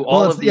access to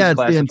all of these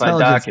classified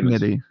documents.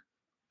 Committee.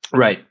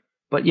 Right.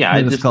 But yeah,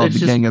 it's called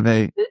the Gang of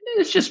 8.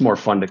 It's just more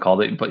fun to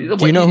call it. But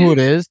do you know who it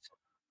is?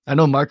 I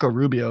know Marco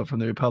Rubio from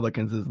the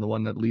Republicans is the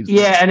one that leads.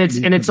 Yeah, and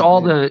it's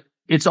all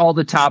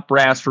the top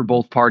brass for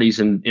both parties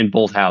in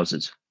both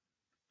houses.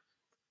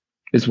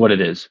 Is what it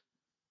is.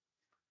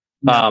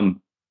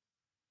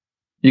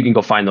 You can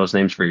go find those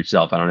names for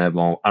yourself. I don't have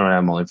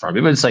them all in front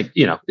of me, but it's like,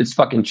 it's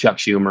fucking Chuck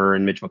Schumer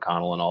and Mitch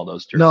McConnell and all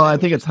those. No, I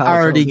think it's House.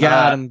 Already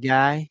got him,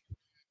 guy.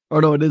 Oh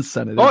no, it is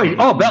Senate.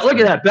 Oh, Bell, look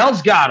at that.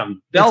 Bell's got them.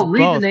 Bell,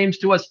 read the names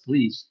to us,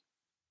 please.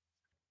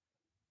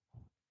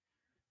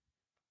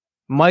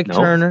 Mike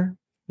Turner,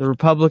 the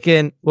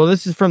Republican. Well,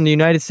 this is from the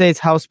United States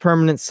House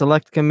Permanent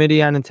Select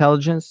Committee on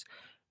Intelligence.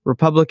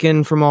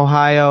 Republican from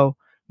Ohio,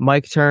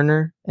 Mike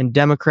Turner, and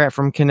Democrat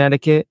from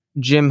Connecticut,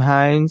 Jim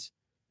Himes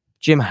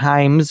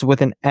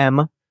with an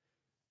M.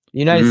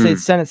 United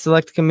States Senate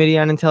Select Committee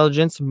on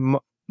Intelligence,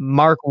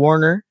 Mark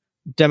Warner,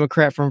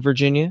 Democrat from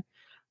Virginia.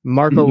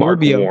 Marco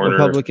Rubio,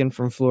 Republican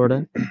from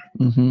Florida.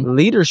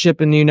 Leadership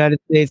in the United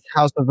States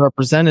House of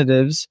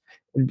Representatives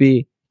would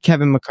be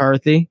Kevin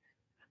McCarthy,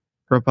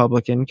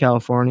 Republican,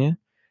 California,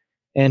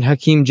 and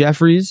Hakeem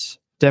Jeffries,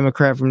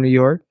 Democrat from New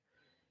York.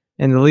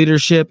 And the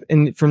leadership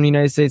from the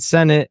United States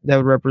Senate that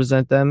would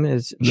represent them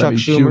is Chuck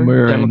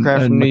Schumer,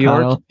 Democrat from New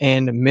York,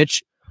 and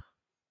Mitch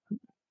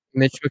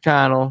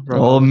McConnell,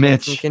 Republican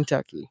from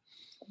Kentucky.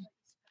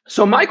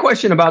 So my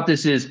question about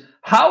this is,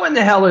 how in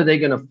the hell are they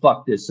going to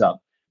fuck this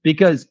up?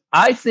 Because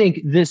I think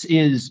this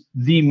is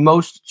the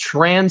most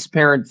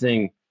transparent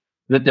thing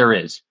that there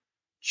is.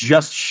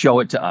 Just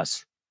show it to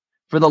us.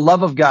 For the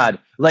love of God,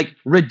 like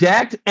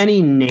redact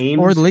any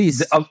names, or at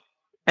least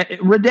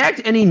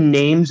redact any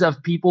names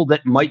of people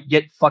that might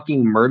get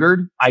fucking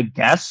murdered, I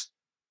guess,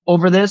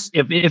 over this.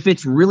 If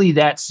it's really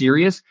that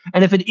serious,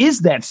 and if it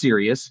is that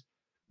serious,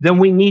 then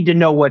we need to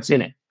know what's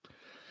in it.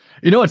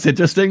 You know what's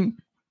interesting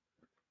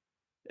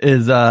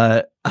is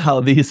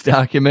how these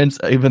documents,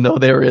 even though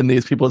they were in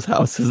these people's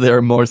houses, they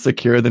are more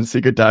secure than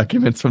secret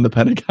documents from the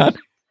Pentagon.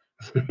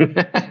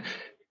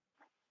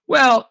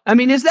 Well, I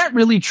mean, is that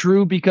really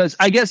true? Because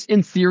I guess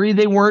in theory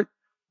they weren't,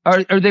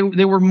 or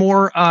they were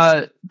more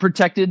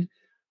protected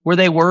where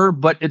they were,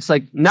 but it's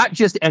like not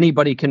just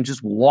anybody can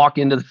just walk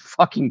into the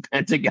fucking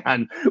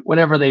Pentagon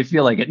whenever they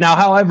feel like it. Now,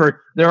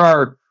 however, there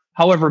are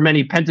however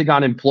many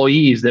Pentagon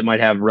employees that might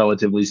have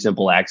relatively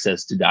simple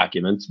access to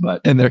documents,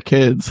 but And their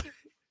kids.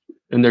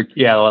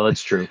 Well,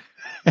 that's true.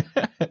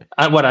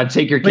 I'd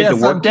take your kid to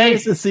so I'm work day?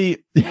 curious to see,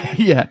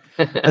 yeah.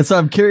 And so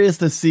I'm curious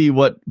to see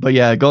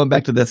going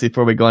back to this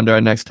before we go on to our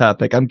next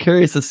topic, I'm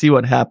curious to see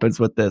what happens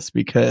with this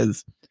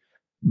because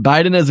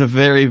Biden is a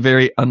very,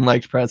 very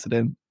unliked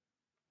president.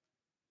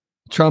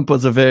 Trump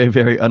was a very,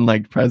 very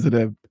unliked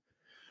president.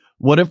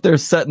 What if they're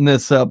setting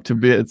this up to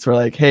be, it's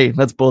like, hey,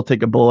 let's both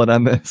take a bullet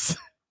on this.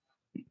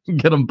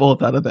 Get them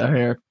both out of their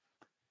hair.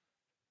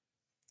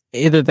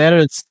 Either that or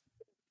it's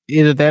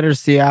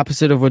the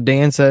opposite of what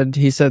Dan said.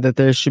 He said that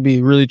there should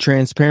be really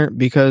transparent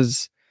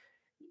because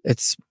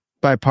it's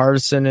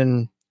bipartisan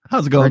and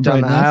how's it going right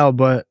down the aisle.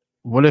 But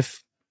what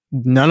if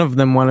none of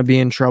them want to be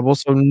in trouble,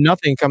 so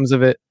nothing comes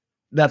of it?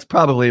 That's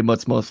probably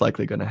what's most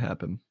likely going to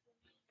happen.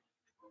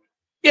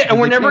 Yeah,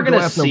 and we're never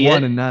going to see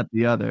one it, and not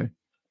the other.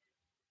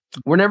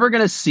 We're never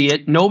going to see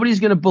it. Nobody's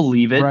going to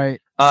believe it. Right.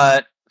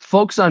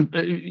 Folks on,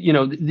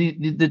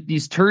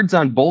 these turds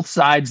on both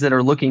sides that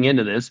are looking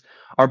into this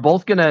are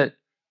both going to,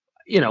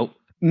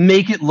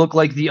 make it look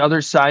like the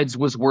other side's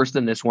was worse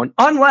than this one.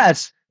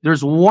 Unless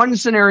there's one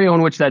scenario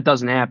in which that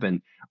doesn't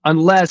happen.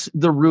 Unless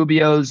the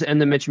Rubios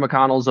and the Mitch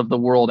McConnells of the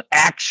world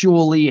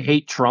actually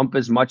hate Trump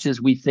as much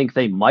as we think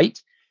they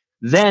might,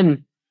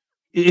 then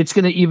it's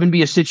going to even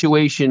be a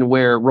situation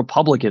where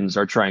Republicans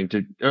are trying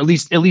to, or at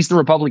least the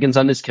Republicans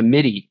on this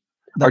committee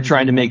are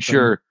trying to make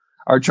sure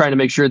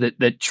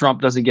that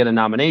Trump doesn't get a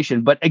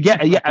nomination. But again,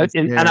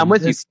 and I'm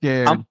with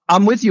you.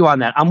 I'm with you on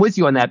that. I'm with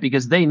you on that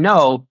because they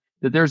know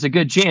that there's a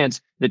good chance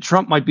that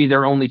Trump might be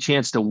their only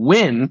chance to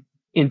win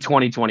in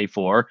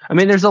 2024. I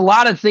mean, there's a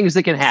lot of things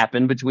that can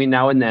happen between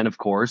now and then, of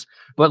course,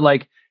 but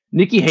like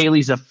Nikki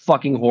Haley's a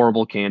fucking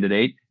horrible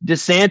candidate.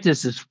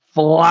 DeSantis is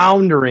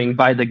floundering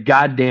by the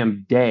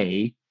goddamn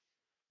day.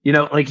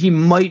 He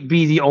might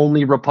be the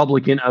only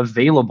Republican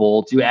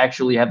available to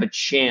actually have a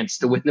chance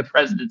to win the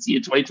presidency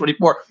in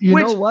 2024,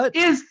 which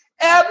is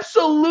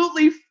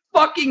absolutely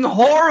fucking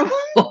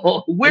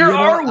horrible. Where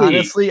are we?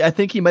 Honestly, I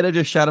think he might have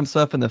just shot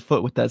himself in the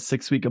foot with that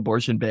 6-week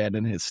abortion ban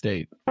in his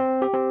state.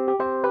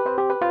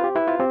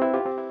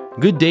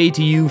 Good day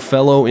to you,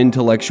 fellow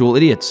intellectual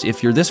idiots.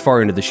 If you're this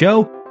far into the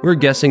show, we're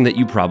guessing that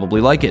you probably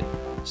like it.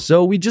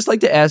 So we'd just like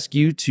to ask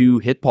you to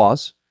hit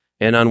pause,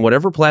 and on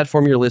whatever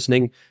platform you're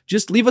listening,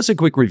 just leave us a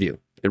quick review.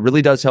 It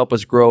really does help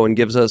us grow and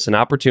gives us an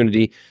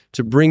opportunity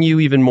to bring you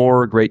even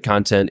more great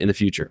content in the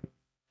future.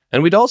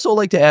 And we'd also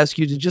like to ask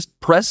you to just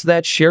press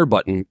that share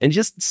button and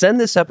just send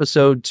this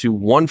episode to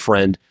one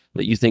friend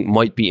that you think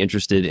might be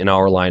interested in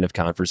our line of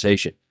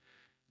conversation.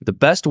 The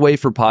best way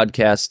for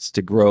podcasts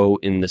to grow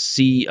in the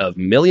sea of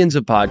millions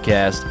of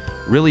podcasts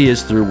really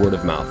is through word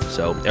of mouth.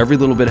 So every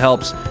little bit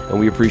helps, and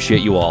we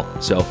appreciate you all.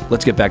 So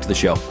let's get back to the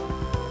show.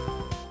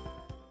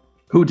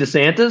 Who,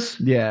 DeSantis?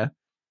 Yeah.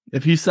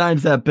 If he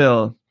signs that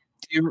bill.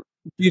 Do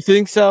you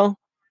think so?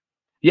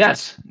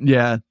 Yes.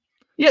 Yeah.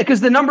 Yeah,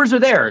 because the numbers are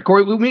there.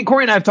 Corey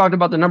and I have talked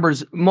about the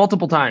numbers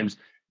multiple times.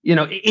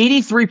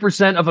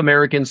 83% of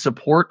Americans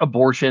support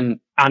abortion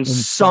on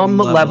some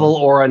level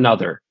or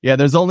another. Yeah,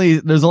 there's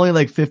only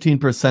like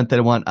 15%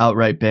 that want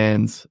outright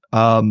bans.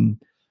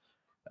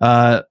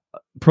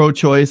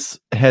 Pro-choice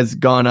has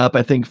gone up,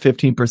 I think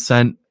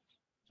 15%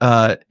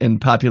 in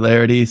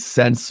popularity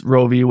since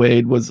Roe v.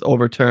 Wade was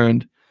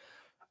overturned.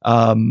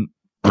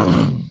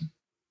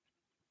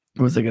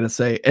 What was I going to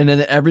say? And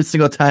then every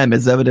single time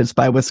is evidenced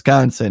by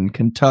Wisconsin,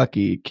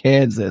 Kentucky,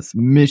 Kansas,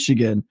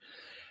 Michigan.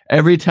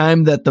 Every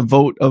time that the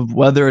vote of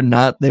whether or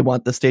not they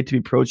want the state to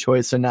be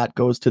pro-choice or not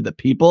goes to the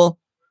people,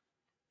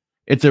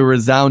 it's a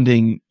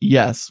resounding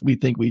yes. We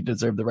think we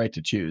deserve the right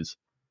to choose.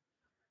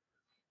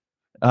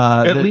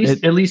 At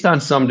least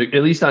on some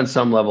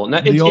level.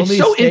 Now, the only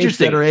so states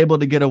interesting that are able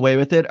to get away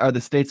with it are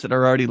the states that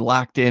are already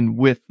locked in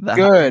with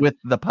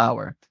the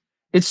power.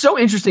 It's so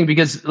interesting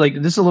because, like,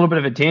 this is a little bit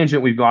of a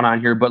tangent we've gone on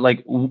here, but,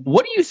 like,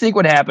 what do you think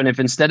would happen if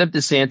instead of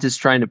DeSantis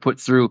trying to put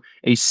through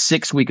a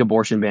 6-week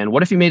abortion ban,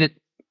 what if he made it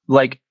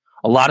like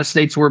a lot of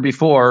states were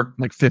before,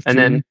 like 15, and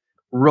then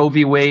Roe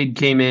v. Wade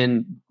came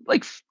in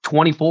like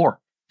 24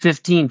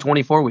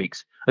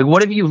 weeks? Like,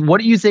 what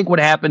do you think would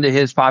happen to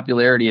his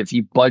popularity if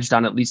he budged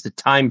on at least a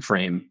time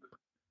frame?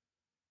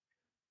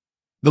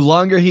 The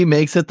longer he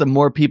makes it, the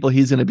more people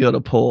he's going to be able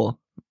to pull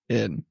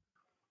in.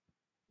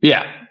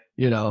 Yeah.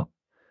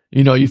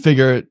 You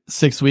figure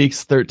 6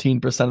 weeks,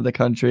 13% of the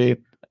country.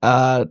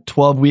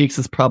 12 weeks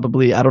is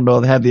probably, I don't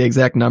know, they have the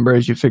exact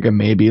numbers. You figure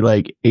maybe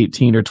like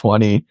 18 or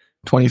 20.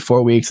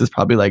 24 weeks is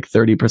probably like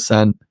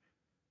 30%.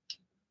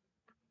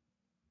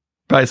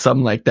 Probably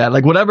something like that.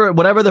 Like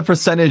whatever the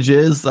percentage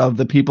is of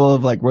the people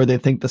of like where they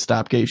think the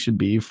stopgate should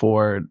be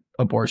for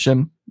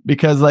abortion.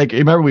 Because like,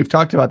 remember we've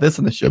talked about this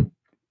in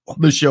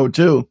the show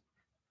too.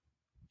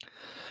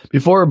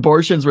 Before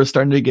abortions were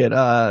starting to get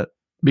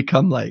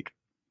become like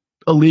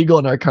illegal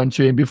in our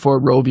country, and before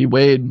Roe v.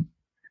 Wade,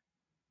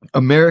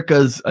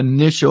 America's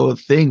initial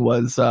thing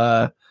was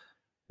and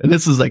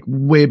this is like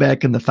way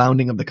back in the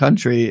founding of the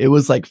country, it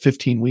was like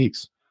 15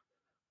 weeks.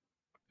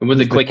 And with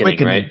the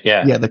quickening, right?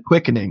 Yeah. Yeah, the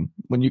quickening,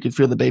 when you can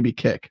feel the baby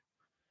kick.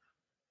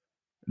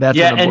 That's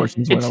when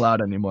abortions weren't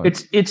allowed anymore.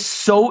 It's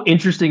so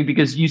interesting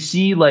because you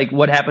see like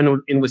what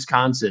happened in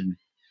Wisconsin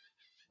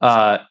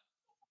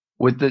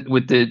with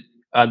the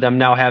them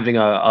now having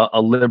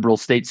a liberal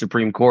state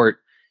Supreme Court.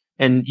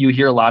 And you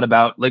hear a lot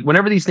about, like,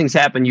 whenever these things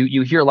happen,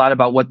 you hear a lot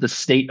about what the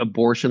state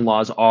abortion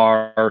laws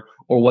are,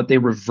 or what they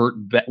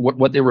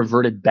what they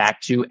reverted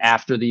back to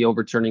after the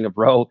overturning of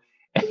Roe.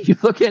 And you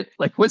look at,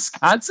 like,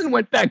 Wisconsin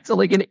went back to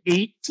like an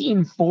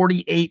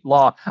 1848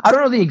 law. I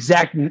don't know the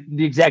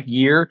exact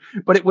year,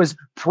 but it was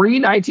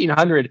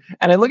pre-1900.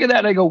 And I look at that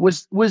and I go,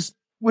 was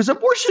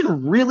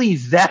abortion really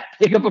that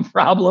big of a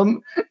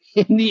problem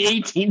in the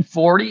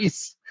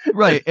 1840s?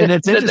 Right. And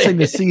it's interesting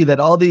to see that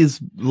all these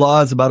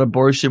laws about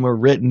abortion were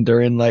written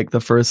during like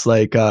the first,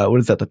 like, what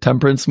is that? The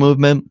temperance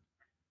movement.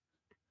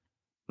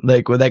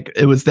 Like,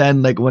 it was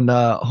then like when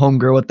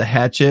homegirl with the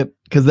hatchet,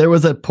 because there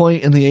was a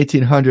point in the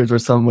 1800s where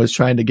someone was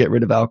trying to get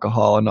rid of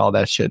alcohol and all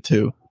that shit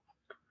too.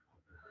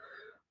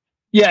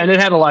 Yeah. And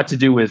it had a lot to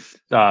do with,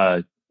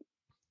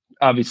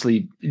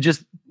 obviously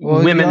just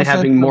women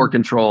having more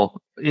control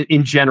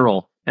in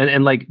general.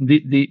 And like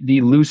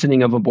the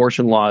loosening of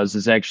abortion laws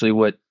is actually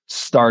what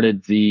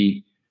started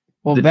the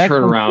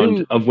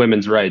turnaround of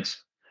women's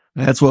rights.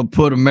 That's what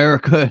put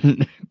America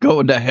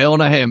going to hell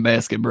in a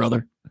handbasket,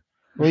 brother.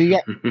 Well, you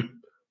got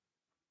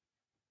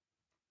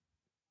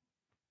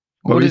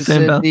what is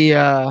it?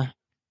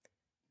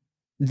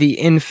 The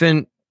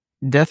infant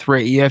death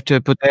rate. You have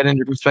to put that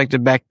into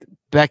perspective. Back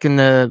in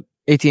the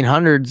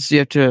 1800s, you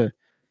have to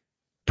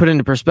put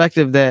into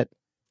perspective that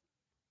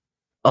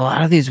a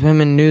lot of these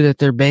women knew that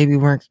their baby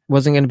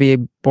wasn't going to be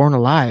born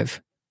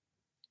alive.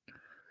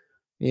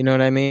 You know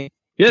what I mean?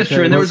 Yeah, that's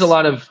true. And there was a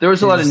lot of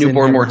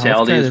newborn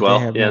mortality as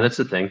well. Yeah, that's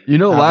the thing. You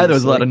know why there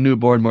was a lot of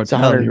newborn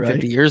mortality,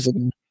 150 right? years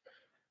ago.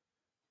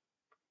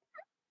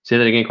 Say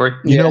that again, Corey.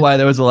 You know why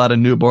there was a lot of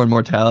newborn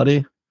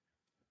mortality?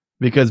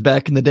 Because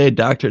back in the day,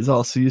 doctors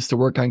also used to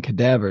work on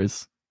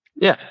cadavers.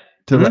 Yeah.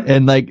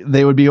 And like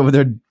they would be over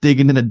there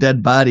digging in a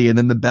dead body, and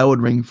then the bell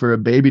would ring for a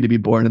baby to be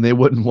born, and they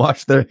wouldn't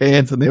wash their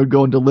hands, and they would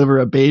go and deliver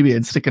a baby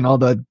and sticking all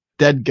the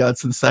dead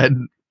guts inside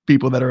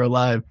people that are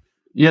alive.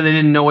 Yeah, they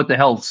didn't know what the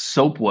hell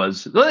soap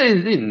was. They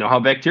didn't know how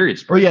bacteria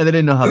spread. Oh yeah, they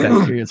didn't know how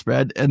bacteria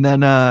spread. And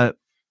then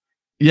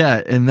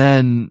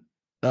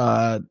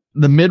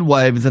the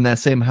midwives in that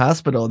same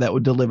hospital that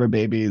would deliver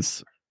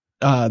babies,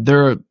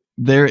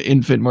 their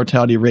infant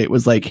mortality rate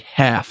was like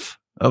half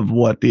of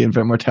what the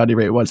infant mortality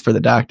rate was for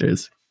the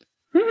doctors.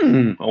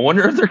 I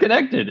wonder if they're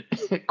connected.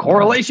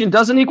 Correlation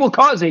doesn't equal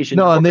causation.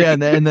 No, and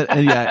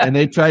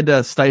they tried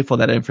to stifle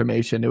that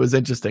information. It was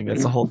interesting.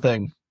 That's the whole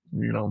thing,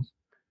 you know.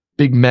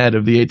 Big med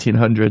of the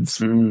 1800s.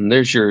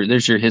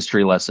 There's your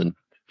history lesson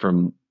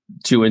from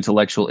two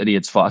intellectual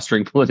idiots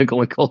fostering political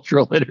and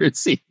cultural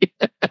literacy.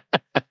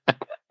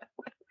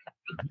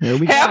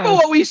 Half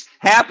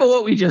of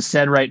what we just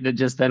said right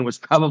just then was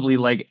probably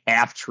like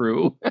half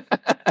true.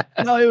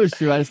 No, it was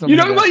true. I just don't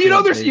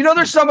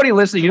there's somebody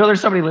listening.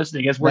 There's somebody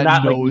listening. As we're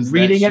not like,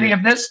 reading any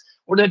of this,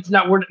 we're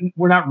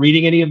not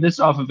reading any of this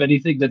off of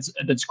anything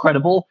that's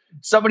credible.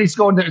 Somebody's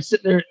sitting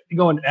there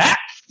going,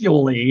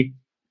 actually.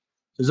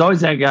 There's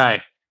always that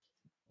guy.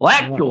 Well,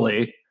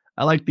 actually,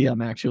 I like the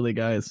actually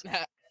guys.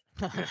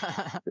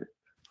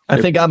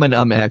 I think I'm an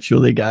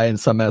actually guy in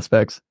some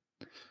aspects.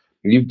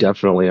 You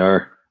definitely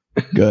are.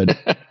 Good.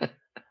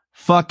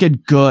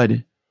 Fucking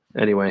good.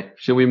 Anyway,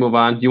 should we move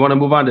on? Do you want to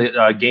move on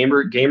to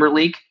gamer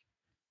leak?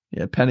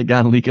 Yeah,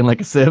 Pentagon leaking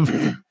like a sieve.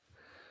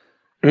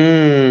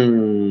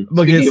 Speaking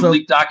of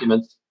leaked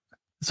documents.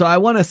 So I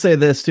want to say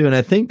this too, and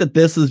I think that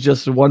this is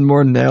just one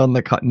more nail in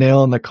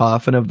the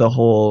coffin of the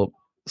whole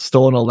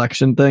stolen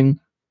election thing,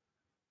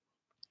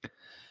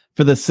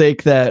 for the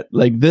sake that,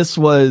 like, this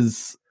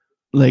was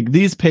like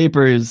these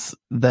papers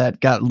that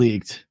got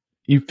leaked,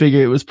 you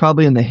figure it was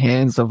probably in the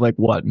hands of like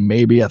what,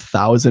 maybe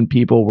 1,000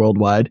 people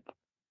worldwide,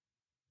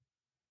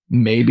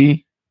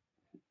 maybe,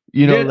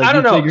 you know. Dude, I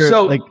don't know.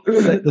 So like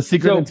the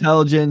secret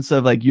intelligence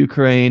of like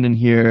Ukraine and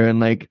here, and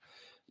like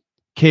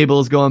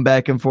cables going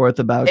back and forth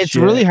about it's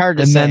shit, really hard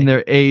to say. And then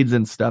their aides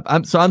and stuff.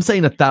 I'm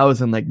saying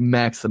 1,000 like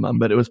maximum,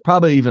 but it was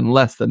probably even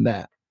less than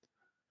that.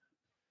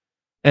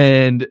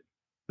 And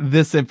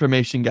this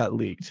information got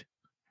leaked.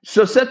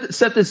 So set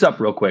this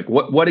up real quick.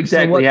 What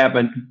exactly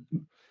happened?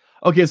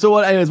 Okay, so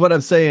what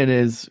I'm saying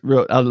is,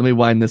 let me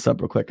wind this up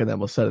real quick, and then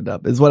we'll set it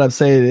up. Is what I'm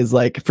saying is,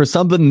 like, for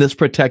something this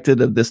protected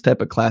of this type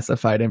of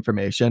classified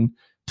information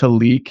to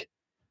leak,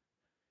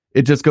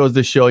 it just goes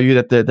to show you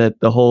that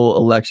the whole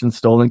election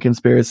stolen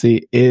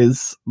conspiracy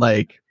is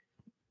like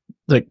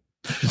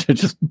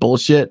just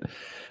bullshit.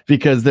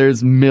 Because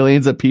there's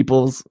millions of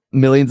people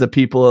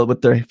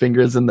with their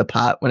fingers in the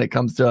pot when it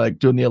comes to like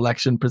doing the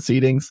election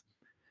proceedings,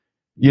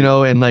 you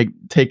know, and like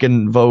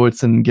taking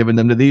votes and giving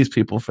them to these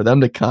people for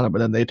them to count them, but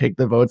then they take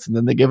the votes and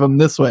then they give them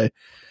this way.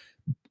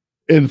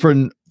 And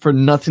for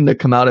nothing to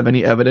come out of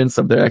any evidence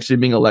of there actually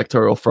being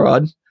electoral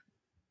fraud.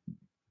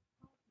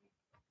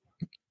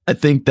 I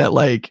think that,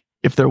 like,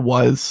 if there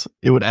was,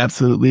 it would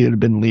absolutely have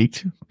been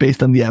leaked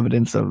based on the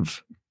evidence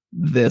of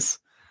this.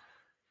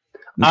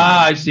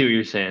 I see what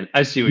you're saying.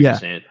 You're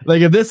saying.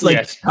 Like if this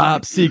Yes.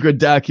 top secret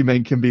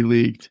document can be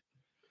leaked,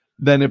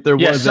 then if there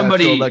was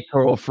actual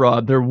electoral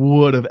fraud, there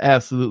would have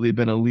absolutely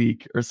been a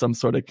leak or some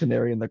sort of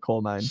canary in the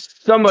coal mine.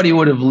 Somebody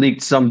would have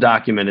leaked some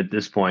document at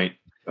this point,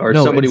 or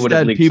somebody would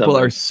have leaked people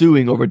something. are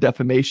suing over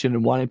defamation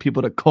and wanting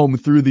people to comb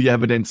through the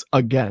evidence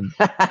again.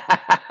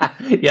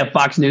 Yeah,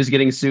 Fox News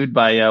getting sued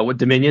by what,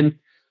 Dominion?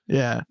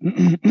 Yeah.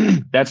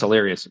 That's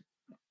hilarious.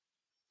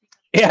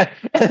 Yeah,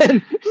 and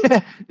then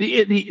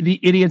the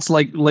idiots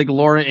like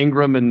Laura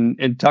Ingraham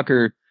and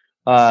Tucker,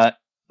 they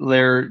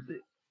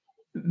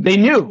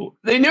knew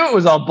it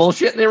was all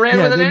bullshit and they ran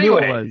with it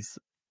anyway. Knew it was.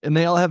 And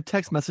they all have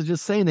text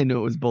messages saying they knew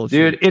it was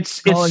bullshit. Dude,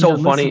 it's so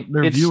funny.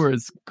 Their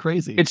viewers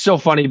crazy. It's so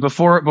funny.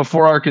 Before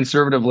our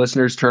conservative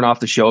listeners turn off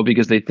the show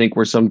because they think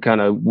we're some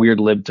kind of weird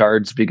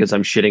libtards because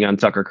I'm shitting on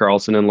Tucker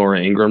Carlson and Laura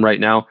Ingraham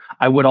right now,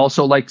 I would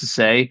also like to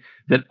say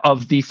that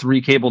of the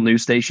 3 cable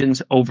news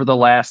stations over the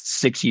last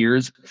 6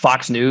 years,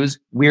 Fox News,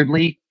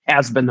 weirdly,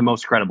 has been the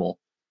most credible.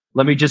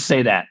 Let me just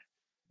say that.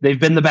 They've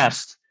been the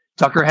best.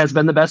 Tucker has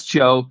been the best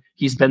show.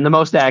 He's been the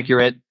most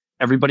accurate.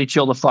 Everybody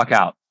chill the fuck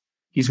out.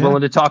 He's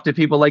willing to talk to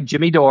people like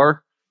Jimmy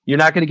Dore. You're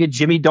not going to get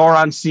Jimmy Dore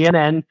on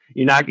CNN.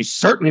 You're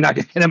certainly not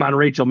going to get him on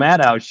Rachel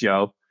Maddow's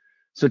show.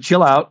 So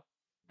chill out.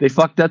 They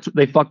fucked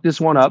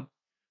this one up,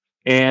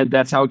 and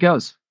that's how it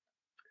goes.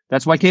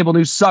 That's why cable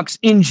news sucks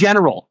in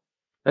general.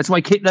 That's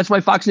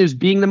why Fox News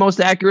being the most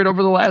accurate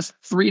over the last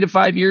 3 to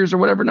 5 years or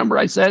whatever number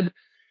I said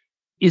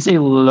is a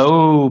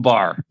low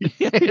bar.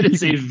 It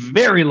is a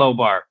very low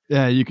bar.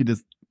 Yeah, you could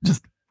just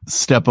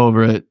step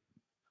over it.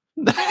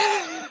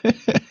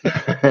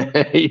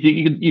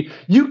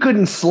 you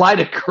couldn't slide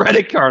a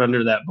credit card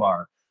under that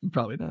bar.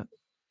 Probably not.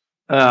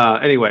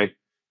 Anyway,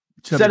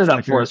 set it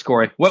up for us,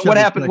 Corey. What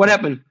happened? What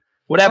happened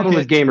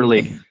with Gamer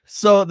League?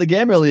 So the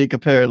Gamer League,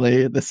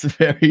 apparently, this is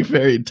very,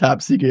 very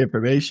top secret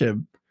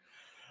information.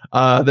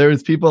 There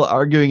was people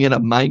arguing in a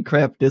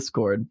Minecraft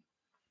Discord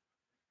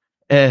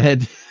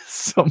and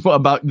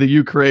about the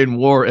Ukraine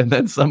war, and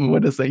then someone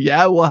would have said,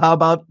 "Yeah, well, how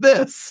about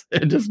this?"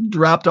 and just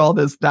dropped all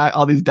these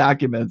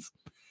documents.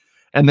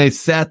 And they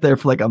sat there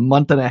for like a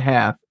month and a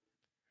half.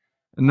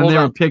 And then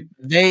were picked.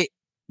 They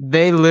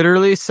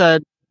literally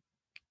said,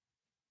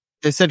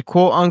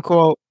 quote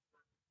unquote,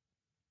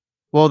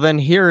 well, then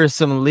here are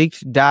some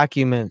leaked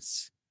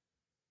documents.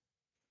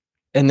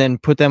 And then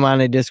put them on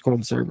a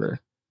Discord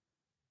server.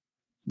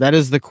 That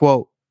is the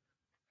quote.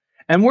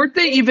 And weren't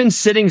they even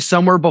sitting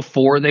somewhere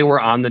before they were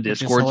on the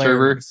Discord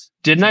server?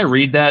 Didn't I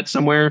read that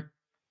somewhere?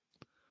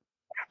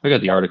 I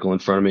got the article in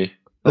front of me.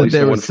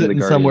 They were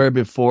sitting somewhere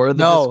before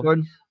the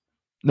Discord?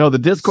 No, the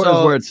Discord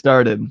is where it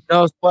started.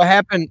 No, what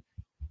happened?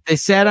 They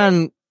sat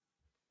on.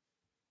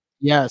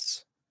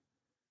 Yes.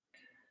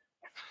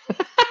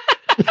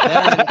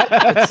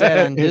 It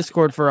sat on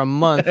Discord for a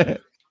month.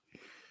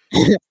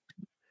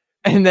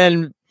 And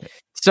then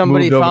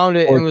somebody found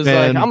it and was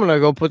like, I'm going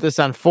to go put this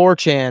on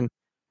 4chan.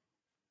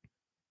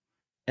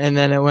 And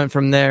then it went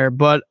from there.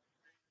 But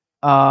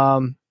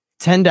 10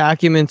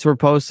 documents were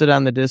posted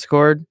on the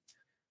Discord.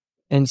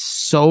 And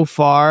so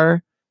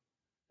far,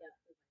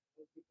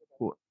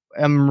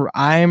 I'm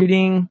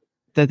reading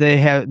that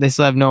they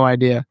still have no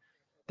idea.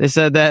 They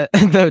said that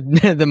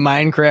the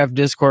Minecraft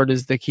Discord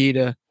is the key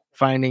to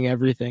finding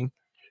everything.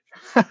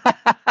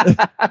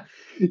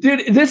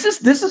 Dude, this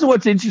is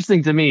what's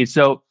interesting to me.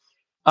 So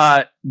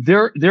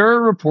there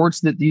are reports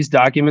that these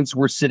documents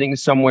were sitting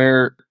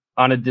somewhere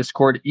on a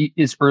Discord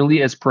as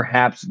early as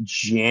perhaps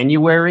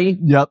January.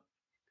 Yep.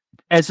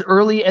 As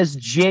early as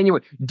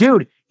January.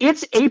 Dude,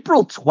 it's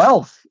April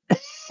 12th.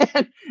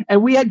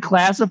 And we had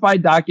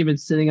classified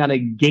documents sitting on a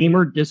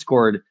gamer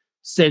Discord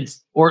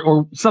since,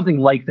 or something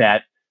like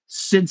that,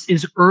 since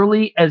as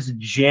early as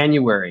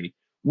January,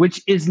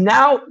 which is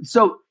now.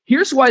 So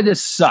here's why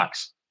this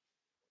sucks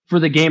for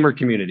the gamer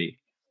community.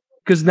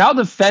 Because now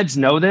the feds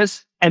know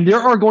this, and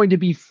there are going to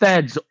be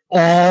feds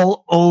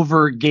all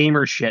over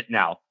gamer shit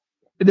now.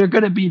 They're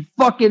going to be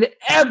fucking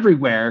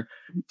everywhere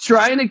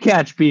trying to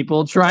catch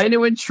people, trying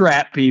to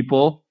entrap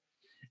people.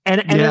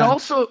 And it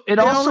also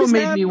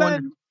made me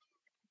wonder.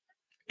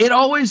 It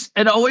always.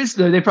 They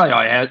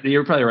probably.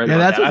 You're probably right.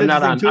 Yeah,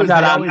 about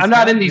that. I'm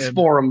not in these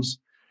forums.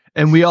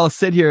 And we all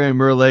sit here and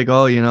we're like,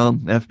 oh,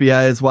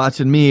 FBI is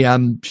watching me.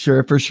 I'm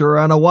for sure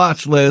on a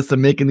watch list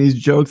and making these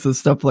jokes and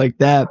stuff like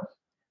that.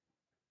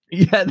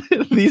 Yeah,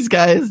 these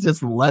guys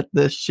just let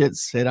this shit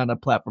sit on a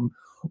platform,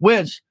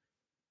 which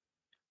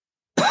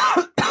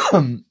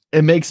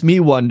it makes me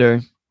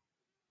wonder.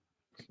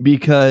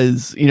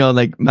 Because,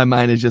 like my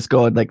mind is just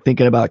going like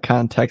thinking about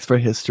context for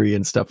history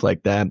and stuff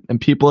like that.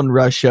 And people in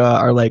Russia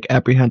are like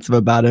apprehensive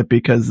about it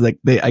because like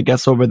I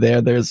guess over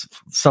there's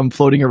some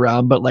floating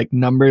around, but like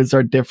numbers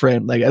are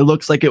different. Like it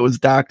looks like it was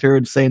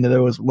doctored saying that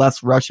there was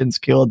less Russians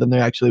killed than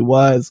there actually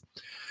was.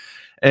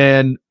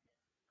 And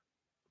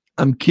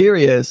I'm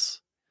curious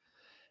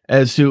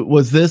as to,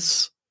 was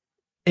this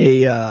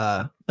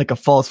a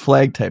false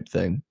flag type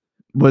thing?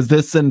 Was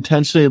this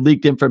intentionally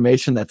leaked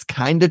information that's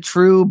kind of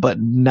true,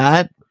 but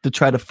not to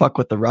try to fuck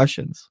with the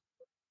Russians?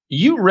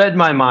 You read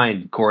my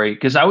mind, Corey,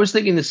 because I was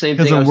thinking the same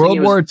thing. Because in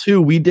World War II,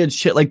 we did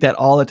shit like that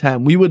all the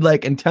time. We would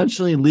like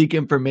intentionally leak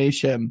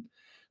information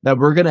that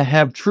we're gonna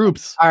have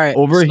troops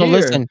over here,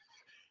 listen.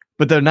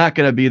 but they're not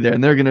gonna be there,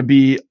 and they're gonna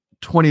be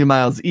 20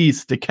 miles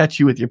east to catch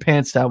you with your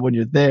pants down when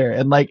you're there.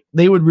 And like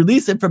they would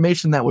release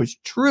information that was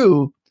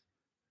true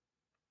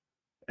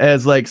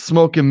as like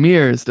smoke and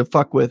mirrors to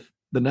fuck with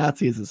the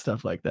Nazis and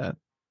stuff like that.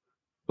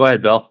 Go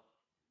ahead, Bill.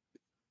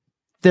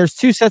 There's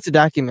two sets of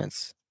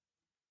documents.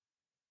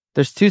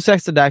 There's two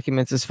sets of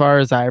documents, as far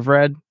as I've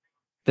read,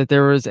 that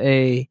there was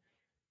a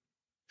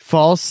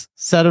false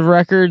set of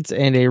records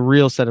and a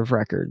real set of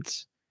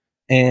records.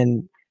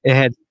 And it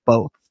had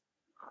both.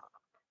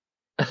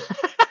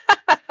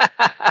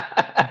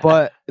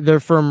 But they're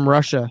from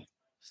Russia.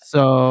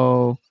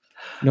 So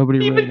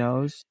nobody really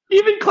knows.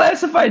 Even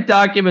classified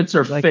documents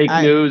are fake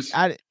news.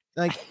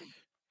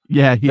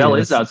 Yeah, Bill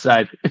is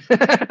outside.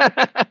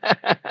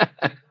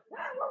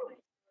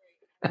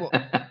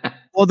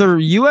 Well, they're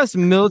U.S.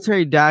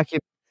 military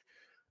documents,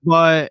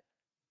 but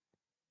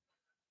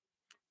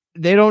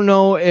they don't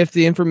know if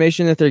the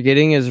information that they're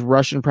getting is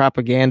Russian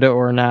propaganda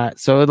or not.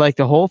 So, like,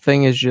 the whole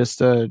thing is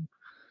just a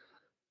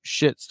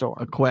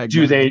shitstorm. A quag.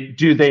 Do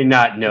they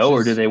not know,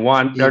 or do they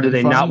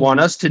not want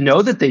us to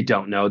know that they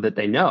don't know that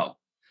they know?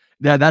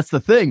 Yeah, that's the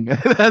thing.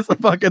 That's the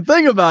fucking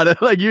thing about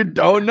it. Like, you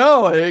don't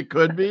know. It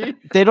could be.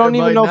 They don't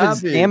even know if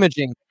it's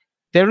damaging.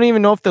 They don't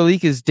even know if the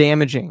leak is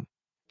damaging.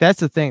 That's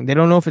the thing. They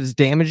don't know if it's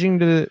damaging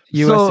to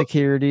U.S.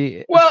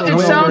 security. Well, it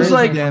sounds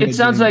like hang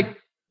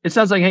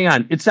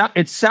on.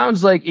 It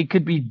sounds like it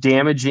could be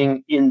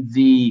damaging in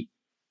the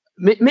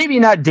maybe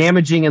not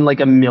damaging in like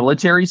a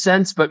military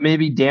sense, but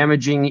maybe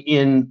damaging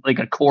in like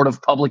a court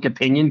of public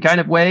opinion kind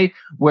of way,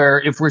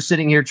 where if we're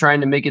sitting here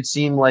trying to make it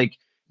seem like,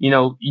 you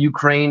know,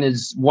 Ukraine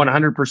is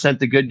 100%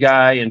 the good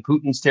guy and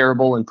Putin's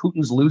terrible and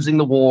Putin's losing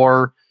the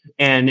war,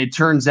 and it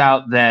turns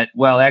out that,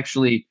 well,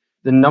 actually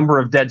the number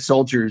of dead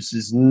soldiers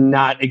is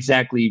not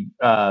exactly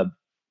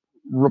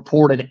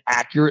reported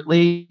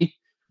accurately,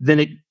 then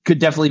it could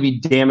definitely be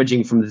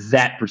damaging from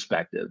that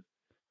perspective.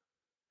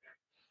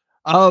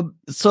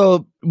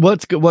 So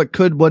what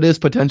is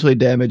potentially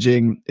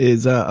damaging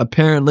is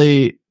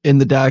apparently in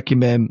the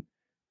document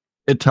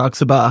it talks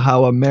about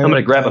how America. I'm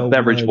going to grab a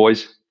beverage,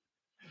 boys.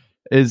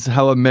 Is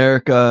how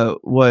America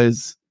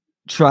was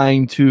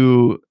trying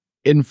to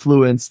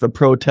influence the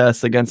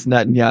protests against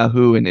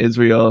Netanyahu in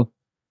Israel.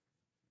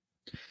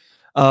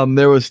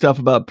 There was stuff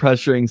about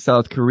pressuring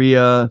South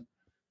Korea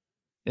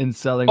and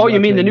selling. Oh, you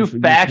mean the new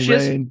fascist?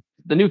 Ukraine.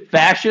 The new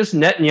fascist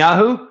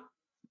Netanyahu?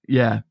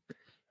 Yeah.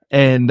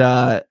 And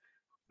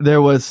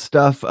there was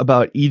stuff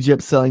about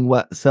Egypt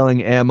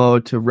selling ammo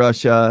to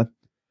Russia.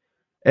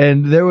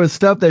 And there was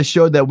stuff that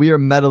showed that we are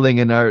meddling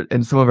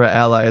in some of our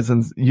allies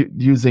and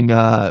using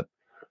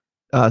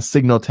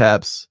signal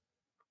taps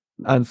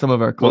on some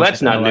of our closest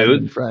that's not news.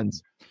 And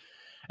friends.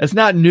 It's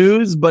not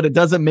news, but it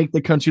doesn't make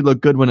the country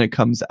look good when it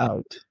comes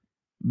out.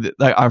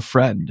 Like our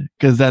friend,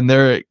 because then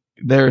their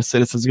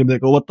citizens are gonna be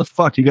like, "Oh, what the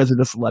fuck? You guys are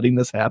just letting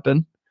this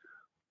happen?"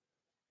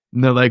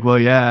 And they're like, "Well,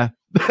 yeah."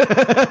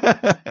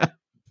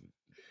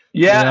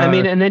 Yeah, I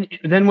mean, and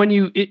then when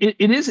you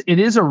it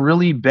is a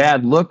really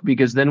bad look,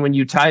 because then when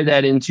you tie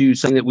that into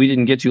something that we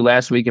didn't get to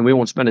last week, and we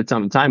won't spend a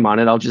ton of time on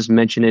it, I'll just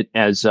mention it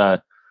as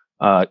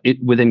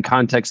it within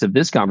context of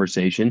this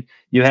conversation.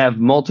 You have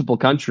multiple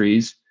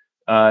countries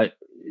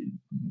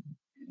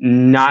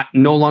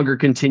no longer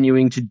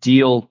continuing to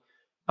deal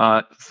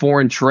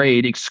foreign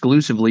trade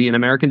exclusively in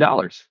American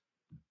dollars.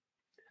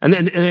 And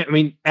then, I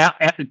mean,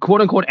 quote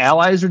unquote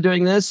allies are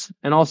doing this,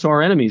 and also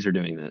our enemies are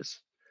doing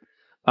this.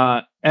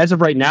 As of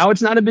right now,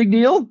 it's not a big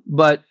deal,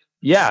 but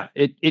yeah,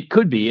 it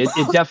could be. It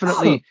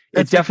definitely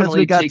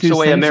takes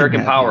away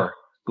American power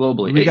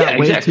globally. We got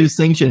way too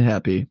sanction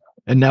happy,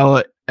 and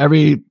now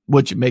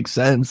which makes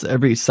sense.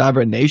 Every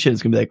sovereign nation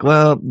is gonna be like,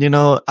 well, you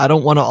know, I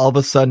don't want to all of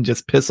a sudden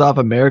just piss off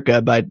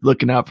America by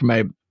looking out for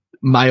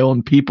my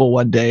own people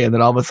one day, and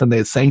then all of a sudden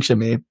they sanction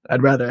me.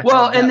 I'd rather have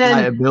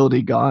my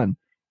ability gone.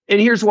 And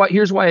here's why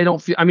I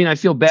don't feel. I mean, I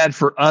feel bad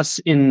for us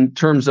in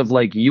terms of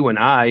like you and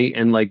I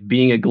and like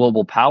being a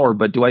global power.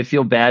 But do I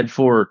feel bad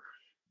for,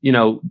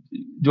 do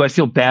I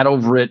feel bad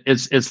over it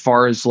as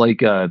far as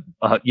like a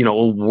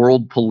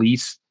world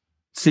police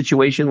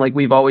situation like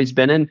we've always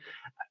been in?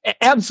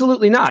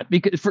 Absolutely not.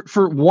 Because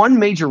for one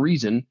major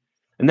reason,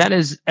 and that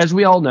is, as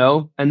we all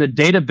know, and the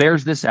data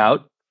bears this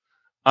out,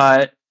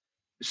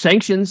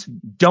 sanctions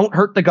don't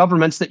hurt the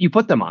governments that you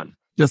put them on.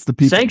 Just the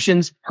people.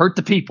 Sanctions hurt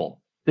the people.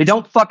 They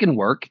don't fucking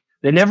work.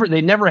 They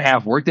never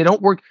have worked. They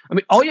don't work. I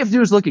mean, all you have to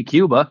do is look at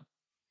Cuba.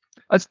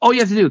 That's all you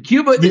have to do.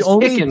 Cuba is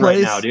kicking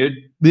right now, dude.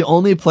 The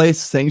only place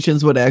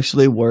sanctions would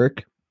actually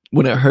work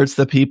when it hurts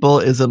the people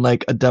is in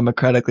like a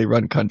democratically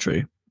run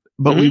country.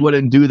 But we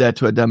wouldn't do that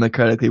to a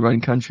democratically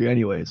run country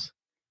anyways.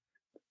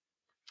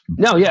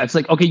 No, yeah. It's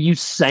like, okay, you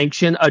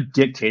sanction a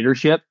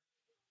dictatorship.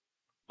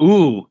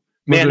 Ooh,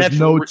 man, there's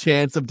no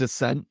chance of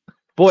dissent.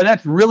 Boy,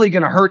 that's really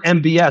going to hurt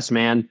MBS,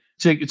 man.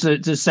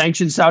 To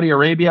sanction Saudi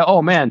Arabia,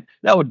 oh man,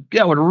 that would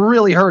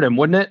really hurt him,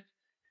 wouldn't it?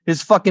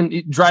 his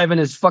fucking driving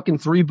his fucking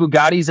 3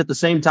 Bugattis at the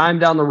same time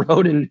down the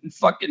road in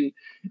fucking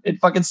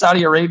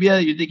Saudi Arabia?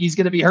 You think he's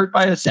going to be hurt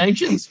by the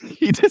sanctions?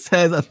 He just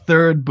has a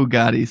third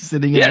Bugatti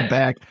sitting in the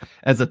back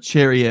as a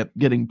chariot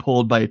getting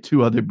pulled by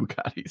 2 other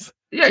Bugattis.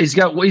 Yeah, he's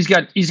got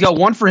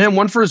one for him,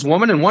 one for his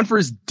woman, and one for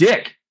his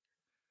dick.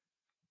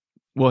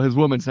 Well, his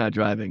woman's not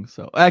driving,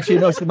 so actually,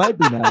 no, she might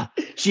be now.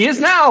 She is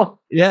now.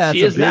 Yeah,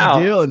 she it's is a big now.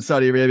 deal in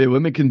Saudi Arabia.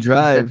 Women can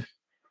drive.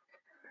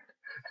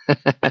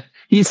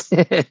 he's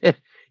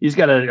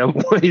got a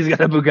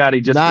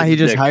Bugatti. Just he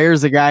just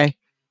hires a guy.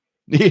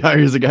 He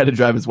hires a guy to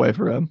drive his wife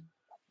around.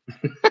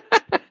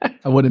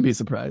 I wouldn't be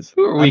surprised.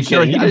 Who are we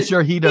I'm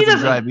sure he doesn't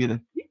drive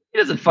either. He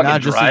doesn't fucking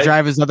Not just to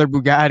drive his other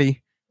Bugatti.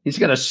 He's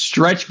got a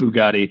stretch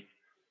Bugatti.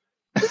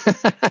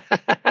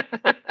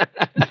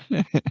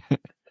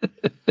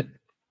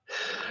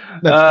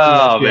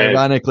 Man.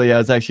 Ironically, I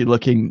was actually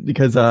looking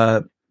because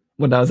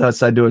when I was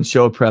outside doing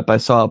show prep, I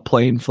saw a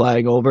plane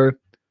flying over,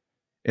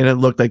 and it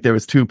looked like there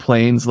was 2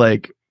 planes.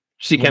 Like,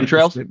 see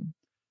chemtrails?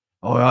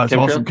 Oh, yeah, I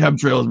saw some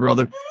chemtrails,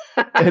 brother.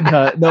 And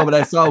no, but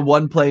I saw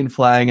 1 plane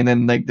flying, and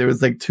then like there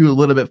was like 2 a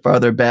little bit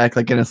farther back,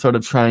 like in a sort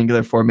of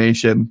triangular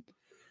formation.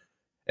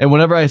 And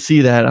whenever I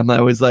see that, I'm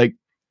always like,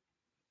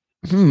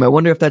 I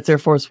wonder if that's Air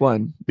Force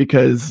One,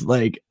 because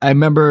like I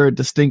remember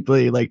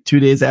distinctly like 2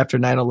 days after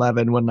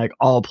 9/11 when like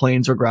all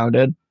planes were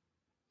grounded.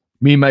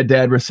 Me and my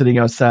dad were sitting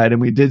outside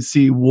and we did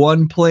see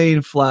 1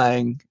 plane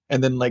flying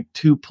and then like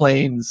 2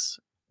 planes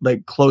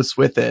like close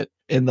with it.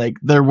 And like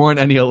there weren't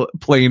any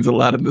planes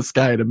allowed in the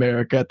sky in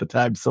America at the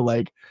time. So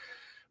like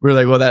we're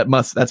like, well,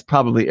 that's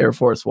probably Air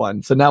Force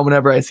One. So now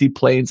whenever I see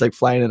planes like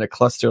flying in a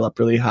cluster up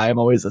really high, I'm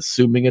always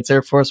assuming it's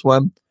Air Force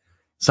One.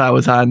 So I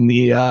was on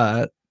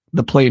the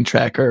plane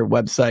tracker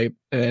website,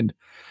 and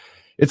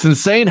it's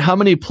insane how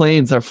many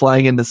planes are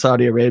flying into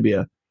Saudi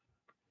Arabia.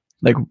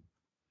 Like,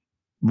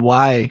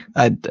 why?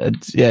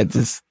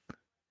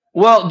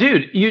 Well,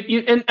 dude,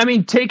 you and I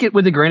mean, take it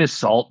with a grain of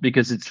salt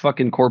because it's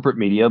fucking corporate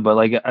media. But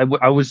like,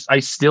 I'm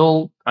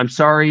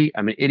sorry,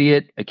 I'm an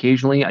idiot.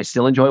 Occasionally, I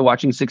still enjoy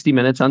watching 60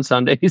 Minutes on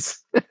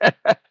Sundays.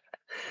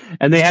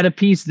 And they had a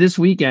piece this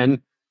weekend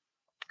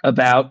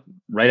about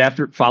right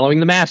after following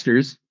the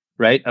Masters,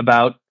 right,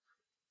 about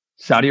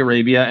Saudi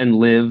Arabia and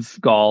Live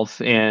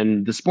Golf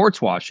and the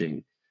sports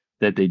washing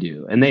that they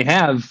do. And they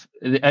have,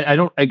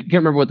 I can't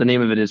remember what the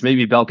name of it is.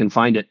 Maybe Bell can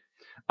find it.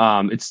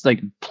 It's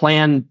like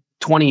Plan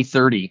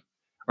 2030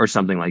 or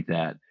something like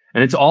that.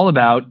 And it's all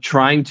about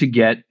trying to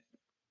get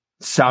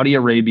Saudi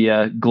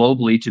Arabia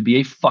globally to be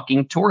a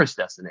fucking tourist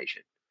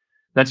destination.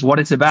 That's what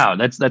it's about.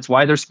 That's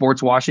why they're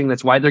sports washing.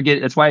 That's why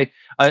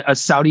a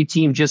Saudi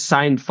team just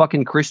signed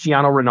fucking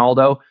Cristiano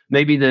Ronaldo,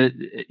 maybe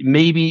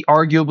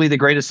arguably the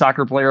greatest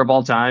soccer player of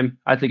all time.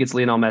 I think it's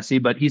Lionel Messi,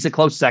 but he's a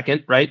close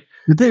second, right?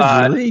 Did they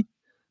really?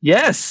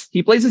 Yes,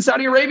 he plays in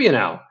Saudi Arabia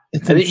now.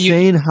 It's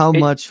insane how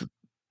much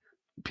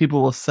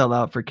people will sell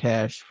out for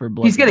cash for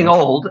blood. He's getting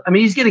old. I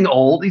mean, he's getting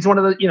old. He's one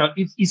of the,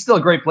 he's still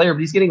a great player,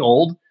 but he's getting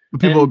old. But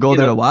people will go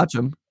there to watch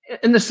him.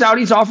 And the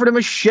Saudis offered him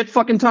a shit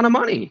fucking ton of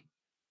money.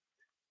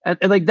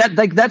 And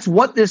that's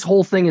what this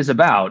whole thing is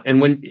about.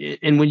 And when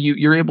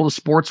you're able to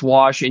sports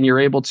wash and you're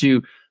able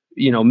to,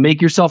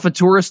 make yourself a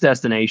tourist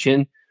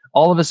destination,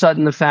 all of a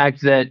sudden the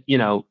fact that,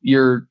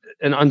 you're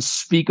an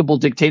unspeakable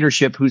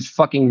dictatorship who's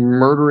fucking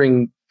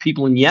murdering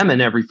people in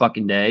Yemen every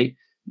fucking day,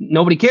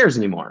 nobody cares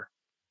anymore.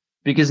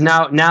 Because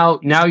now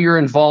you're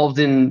involved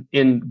in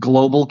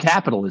global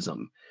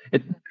capitalism.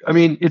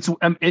 It's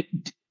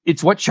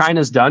what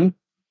China's done.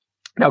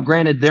 Now,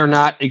 granted, they're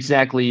not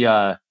exactly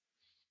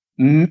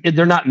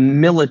they're not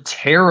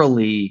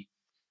militarily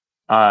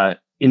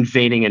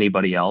invading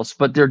anybody else,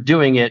 but they're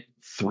doing it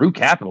through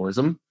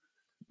capitalism.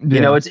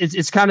 Yeah.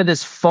 It's kind of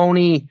this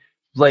phony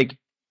like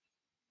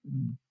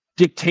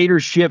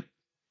dictatorship,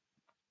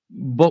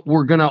 but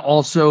we're gonna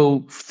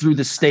also through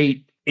the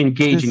state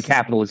engage in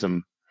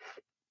capitalism.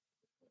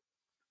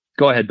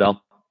 Go ahead,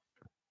 Bell.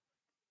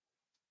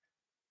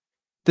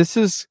 This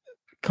is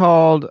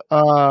called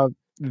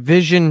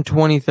Vision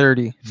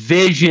 2030.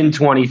 Vision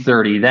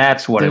 2030.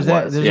 That's what it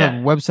was. There's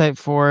a website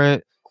for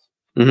it.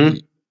 Mm-hmm.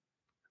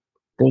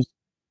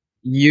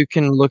 You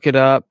can look it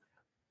up.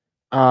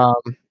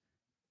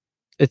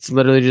 It's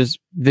literally just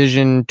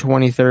Vision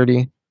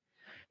 2030.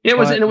 It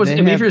was. And it was. I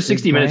mean, if you're a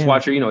 60 Minutes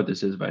watcher, you know what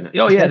this is by now.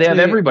 Oh yeah, they have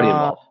everybody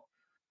involved.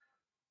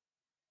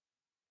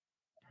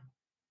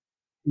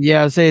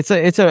 Yeah, I'd say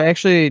it's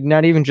actually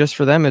not even just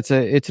for them. It's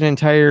an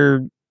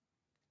entire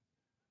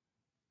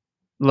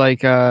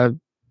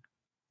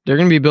they're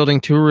going to be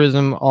building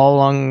tourism all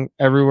along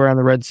everywhere on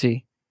the Red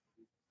Sea.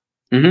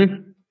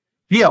 Mm-hmm.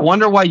 Yeah, I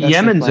wonder why that's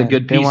Yemen's a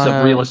good piece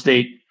of real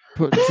estate.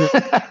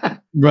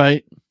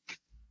 Right.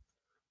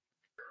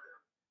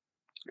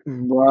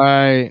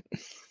 Right.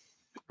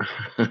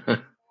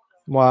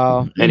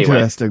 Wow.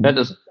 Anyway,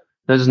 that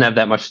doesn't have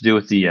that much to do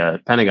with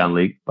the Pentagon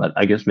leak, but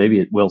I guess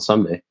maybe it will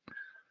someday.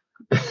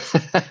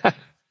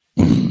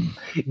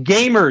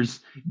 Gamers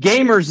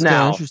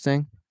now.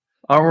 Interesting.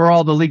 Where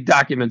all the leaked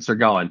documents are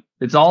going.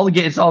 It's all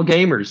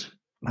gamers.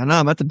 I know.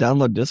 I'm about to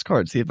download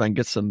Discord, see if I can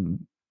get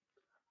some.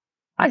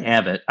 I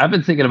have it. I've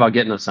been thinking about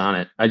getting us on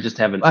it. I just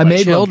haven't. I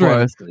made one for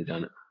us. Really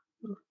done it.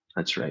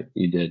 That's right.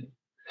 You did.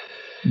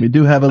 We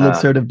do have a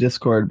Libsertive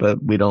Discord,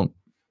 but we don't.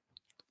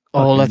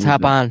 Oh, let's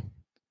hop on.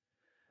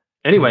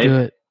 Anyway, Do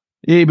it.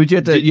 Yeah, but you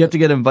have to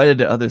get invited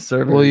to other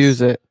servers. We'll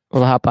use it.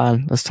 We'll hop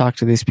on. Let's talk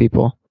to these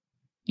people.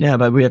 Yeah,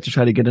 but we have to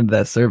try to get into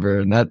that server,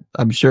 and that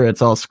I'm sure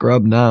it's all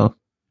scrubbed now.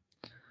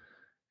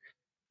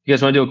 You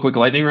guys want to do a quick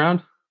lightning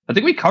round? I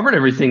think we covered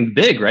everything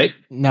big, right?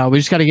 No, we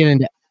just got to get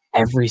into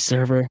every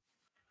server.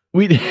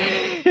 We Do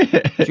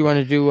you want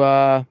to do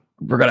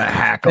we're gonna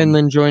hack 'em.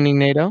 Finland joining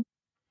NATO?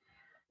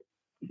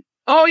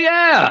 Oh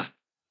yeah.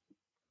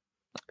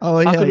 Oh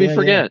yeah. How could we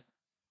forget?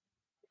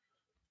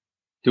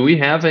 Do we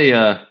have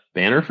a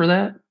banner for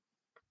that?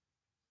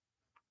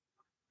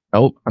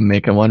 Oh, I'm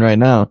making one right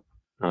now.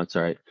 Oh, it's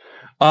all right.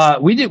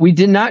 We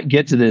did not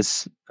get to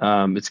this.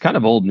 It's kind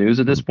of old news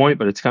at this point,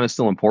 but it's kind of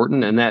still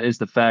important, and that is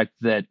the fact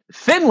that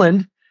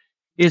Finland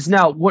is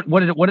now what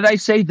did I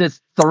say? The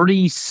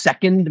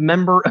 32nd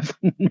member of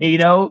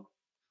NATO,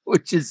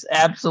 which is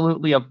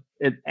absolutely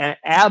an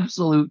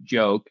absolute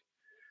joke.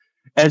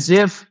 As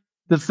if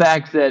the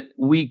fact that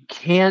we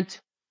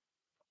can't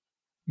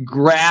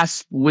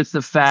grasp with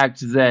the fact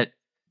that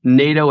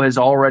NATO has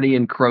already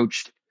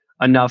encroached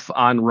enough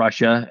on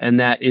Russia, and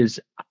that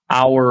is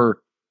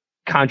our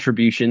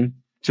contribution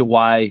to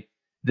why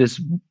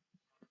this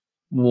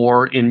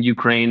war in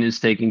Ukraine is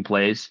taking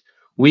place.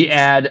 We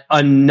add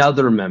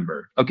another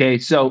member. Okay,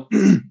 so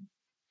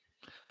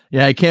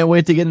yeah, I can't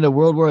wait to get into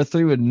World War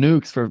III with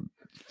nukes for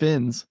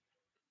Finns.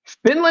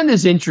 Finland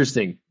is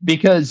interesting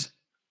because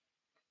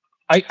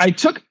I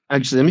took,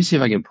 actually, let me see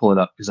if I can pull it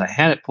up because I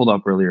had it pulled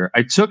up earlier.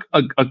 I took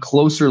a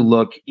closer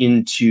look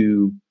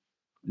into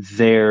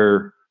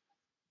their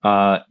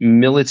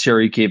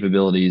military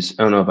capabilities.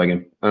 I don't know if I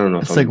can. I don't know.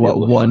 It's like what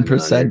 1%,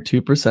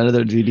 2% of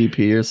their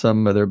GDP or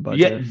some of their budget.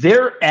 Yeah,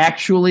 they're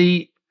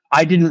actually.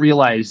 I didn't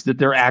realize that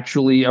they're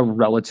actually a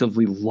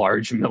relatively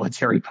large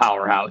military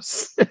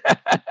powerhouse.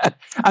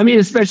 I mean,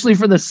 especially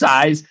for the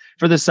size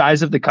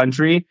of the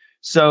country.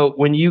 So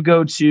when you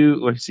go to,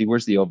 let's see,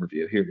 where's the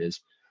overview? Here it is.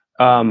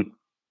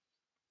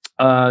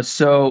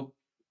 So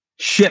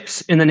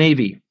ships in the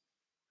Navy,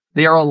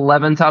 they are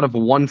 11th out of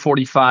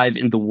 145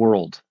 in the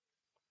world.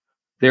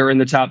 They're in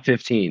the top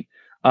 15.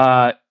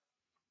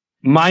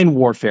 Mine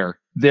warfare,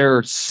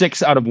 they're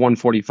 6 out of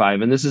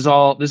 145. And this is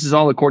all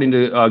according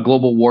to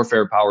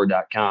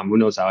globalwarfarepower.com. Who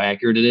knows how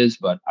accurate it is,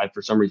 but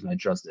for some reason I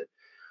trust it.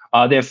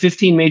 They have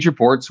 15 major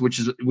ports, which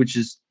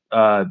is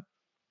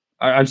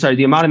I'm sorry,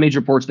 the amount of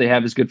major ports they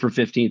have is good for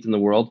 15th in the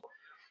world.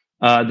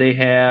 They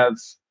have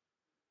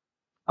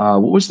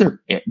what was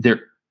their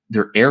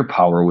air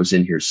power was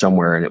in here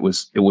somewhere, and it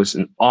was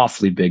an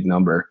awfully big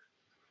number.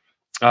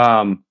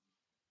 But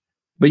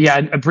yeah,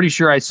 I'm pretty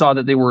sure I saw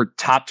that they were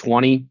top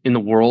 20 in the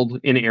world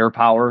in air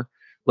power.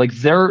 Like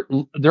they're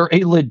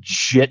a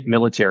legit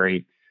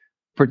military,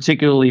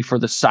 particularly for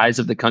the size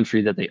of the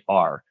country that they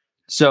are.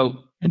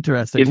 So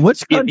interesting.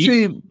 Which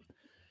country?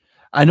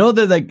 I know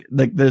that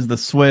like there's the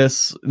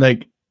Swiss,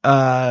 like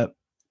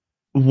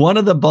one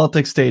of the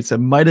Baltic states, it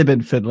might have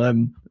been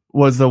Finland,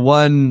 was the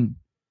one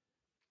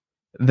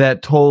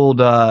that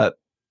told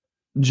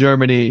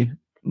Germany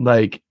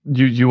like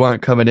you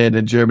aren't coming in,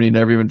 and Germany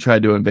never even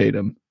tried to invade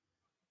them.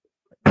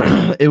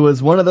 It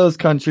was one of those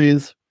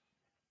countries.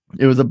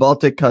 It was a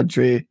Baltic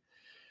country,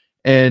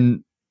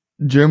 and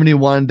Germany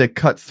wanted to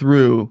cut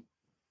through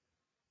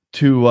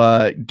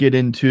to get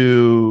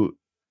into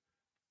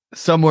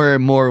somewhere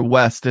more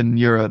west in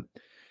Europe,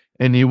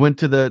 and he went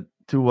to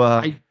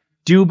I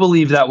do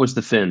believe that was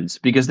the Finns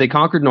because they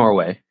conquered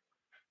Norway.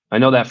 I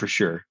know that for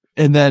sure.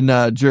 And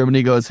then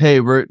Germany goes, "Hey,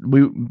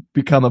 we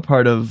become a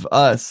part of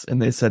us,"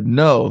 and they said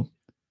no.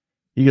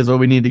 He goes, "Well,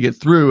 we need to get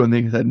through," and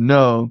they said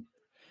no.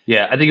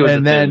 Yeah, I think it was.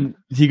 And then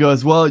he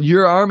goes, "Well,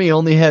 your army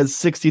only has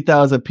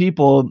 60,000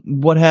 people.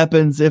 What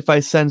happens if I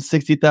send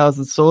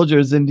 60,000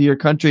 soldiers into your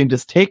country and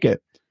just take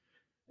it?"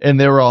 And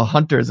they were all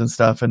hunters and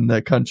stuff, and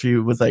the country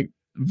was like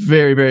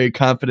very, very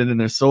confident in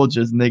their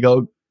soldiers. And they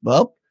go,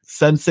 "Well,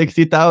 send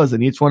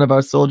 60,000. Each one of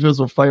our soldiers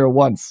will fire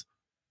once."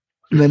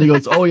 And then he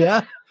goes, "Oh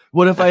yeah,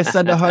 what if I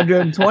send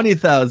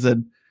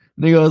 120,000?"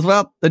 And he goes,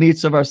 "Well, then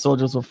each of our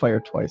soldiers will fire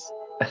twice."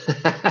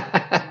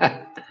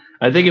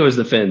 I think it was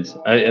the Finns.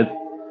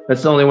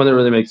 That's the only one that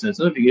really makes sense.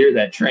 So if you hear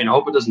that train, I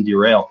hope it doesn't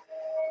derail.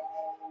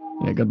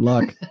 Yeah, good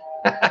luck.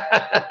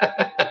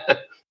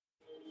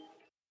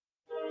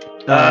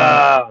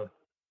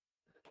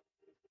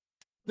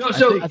 No,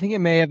 so I think it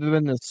may have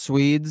been the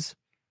Swedes.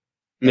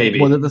 Maybe.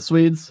 Was it the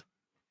Swedes?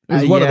 It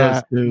was one of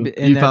those two.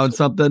 You found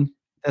something?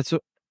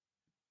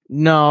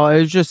 No, it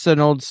was just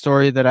an old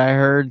story that I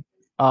heard.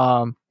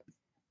 I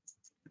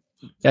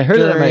heard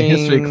it in my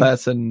history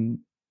class in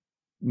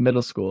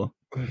middle school.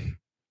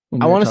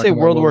 I want to say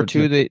World War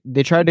II.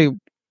 They tried to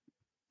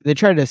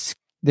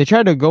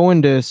go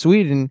into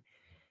Sweden,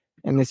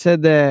 and they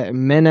said that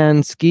men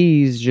on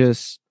skis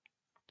just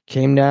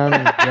came down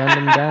and gunned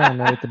them down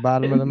right at the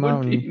bottom of the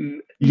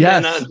mountain.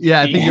 Yes,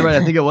 yeah, I think you're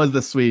right. I think it was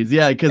the Swedes.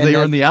 Yeah, because they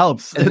were in the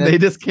Alps, and they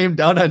just came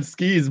down on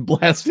skis,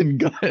 blasting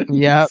guns.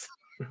 Yep.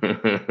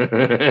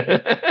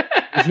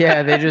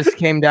 Yeah, they just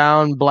came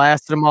down,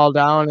 blasted them all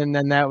down, and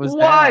then that was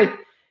Why? that.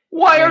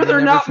 Why And are they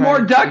there never not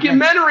more tried again.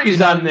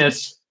 documentaries on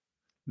this?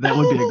 That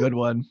would be a good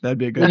one. That'd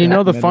be a good. And you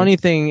know the documentary. funny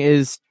thing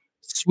is,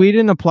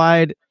 Sweden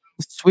applied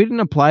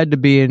to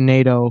be in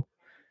NATO,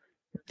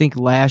 I think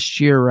last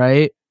year,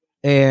 right?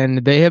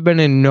 And they have been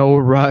in no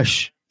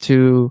rush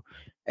to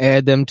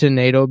add them to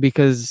NATO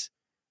because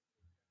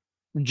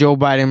Joe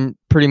Biden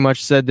pretty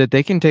much said that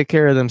they can take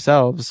care of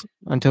themselves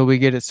until we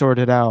get it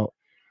sorted out.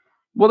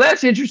 Well,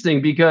 that's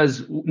interesting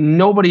because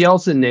nobody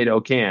else in NATO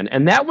can.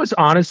 And that was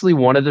honestly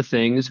one of the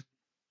things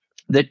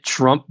that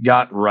Trump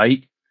got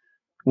right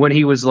when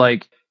he was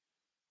like,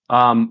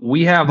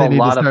 we have They a need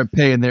lot to of start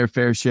paying their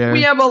fair share.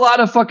 we have a lot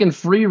of fucking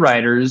free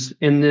riders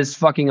in this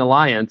fucking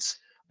alliance,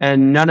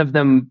 and none of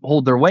them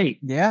hold their weight.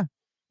 Yeah.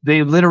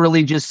 They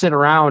literally just sit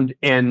around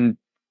and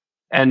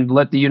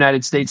let the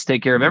United States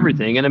take care of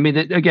everything. And I mean,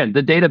 again,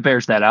 the data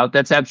bears that out.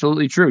 That's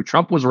absolutely true.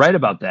 Trump was right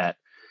about that.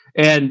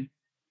 And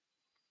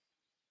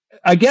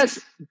I guess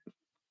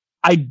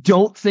I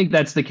don't think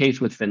that's the case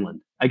with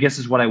Finland, I guess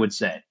is what I would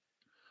say.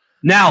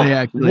 Now, They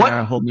actually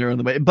are holding their own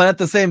the way. But at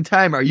the same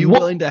time, are you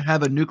willing to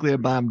have a nuclear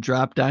bomb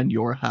dropped on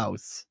your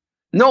house?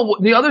 No,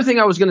 the other thing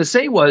I was going to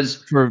say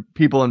was for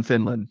people in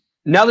Finland.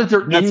 Now that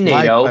they're That's in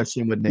my NATO,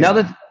 question with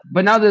NATO.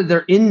 now that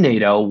they're in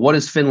NATO, what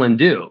does Finland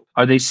do?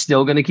 Are they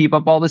still going to keep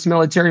up all this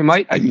military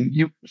might? I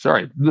mean,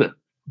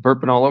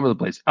 burping all over the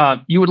place.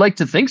 You would like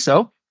to think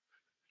so.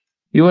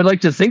 You would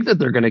like to think that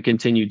they're going to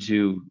continue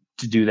to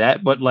do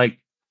that, but like,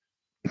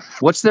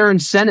 what's their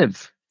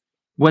incentive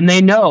when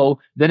they know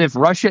that if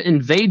Russia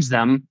invades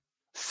them,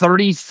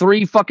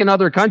 33 fucking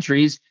other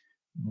countries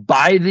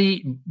by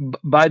the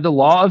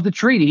law of the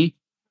treaty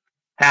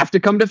have to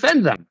come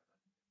defend them?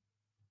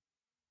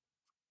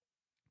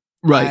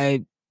 Right.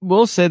 I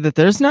will say that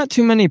there's not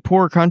too many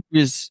poor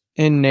countries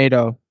in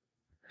NATO.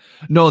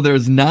 No,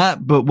 there's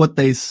not, but what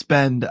they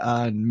spend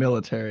on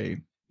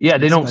military. Yeah,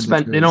 they don't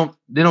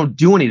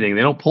do anything.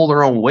 They don't pull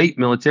their own weight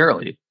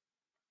militarily.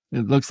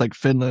 It looks like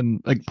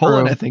Finland, like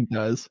Poland, True. I think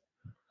does.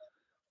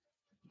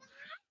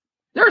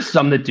 There are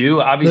some that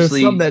do,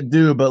 obviously. There's some that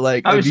do, but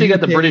like obviously you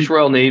got the British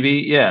Royal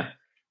Navy, yeah.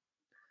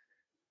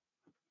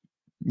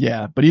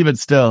 Yeah, but even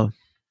still.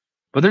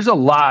 But there's a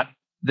lot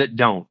that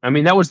don't. I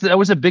mean, that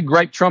was a big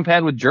gripe Trump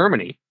had with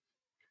Germany.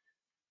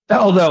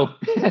 Although,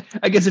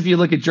 I guess if you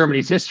look at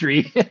Germany's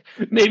history,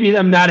 maybe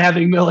them not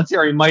having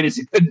military might is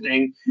a good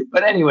thing.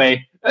 But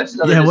anyway, that's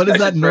another discussion. What is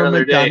that Norm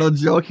Macdonald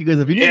joke? He goes,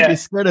 if you need to be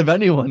scared of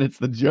anyone, it's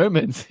the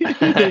Germans.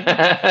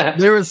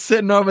 They were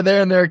sitting over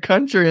there in their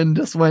country and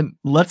just went,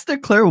 let's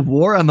declare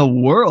war on the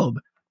world.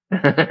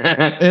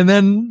 And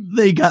then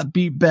they got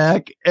beat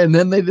back, and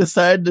then they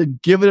decided to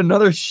give it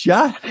another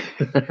shot.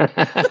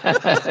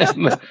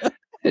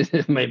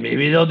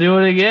 Maybe they'll do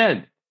it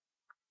again.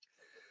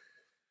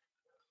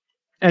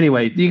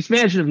 Anyway, the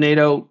expansion of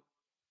NATO,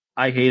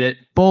 I hate it.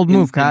 Bold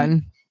move,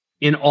 Cotton.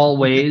 In all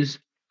ways.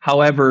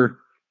 However,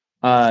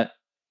 I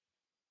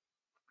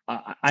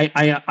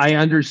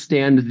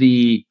understand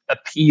the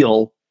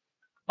appeal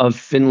of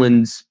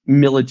Finland's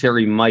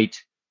military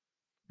might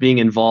being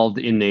involved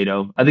in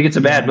NATO. I think it's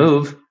a bad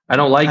move. I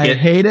don't like it. I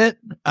hate it.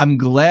 I'm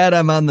glad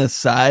I'm on the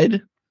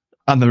side,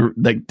 on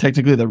the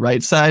technically the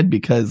right side,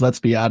 because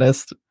let's be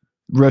honest,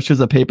 Russia's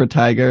a paper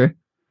tiger.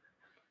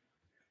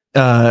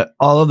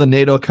 All of the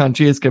NATO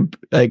countries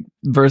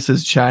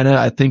versus China,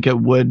 I think it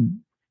would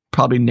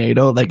probably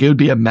NATO. Like, it would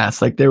be a mess.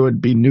 Like, there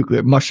would be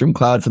nuclear mushroom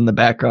clouds in the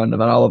background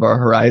of all of our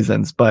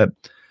horizons. But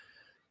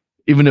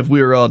even if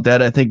we were all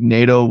dead, I think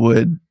NATO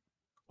would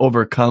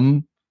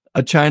overcome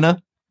a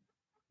China.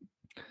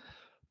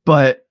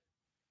 But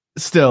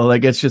still,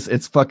 like,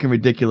 it's fucking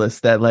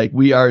ridiculous that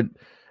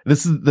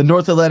this is the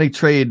North Atlantic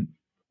Trade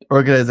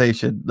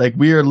Organization. Like,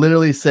 we are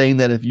literally saying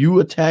that if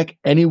you attack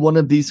any one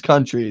of these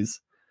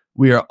countries,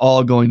 we are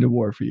all going to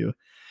war for you.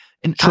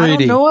 And treaty. I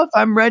don't know if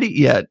I'm ready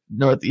yet.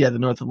 The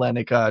North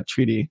Atlantic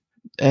Treaty.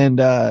 And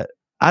I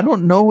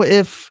don't know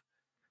if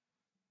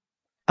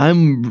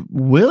I'm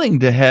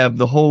willing to have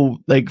the whole,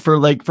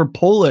 for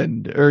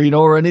Poland or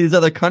any of these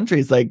other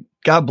countries. Like,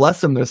 God bless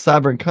them, they're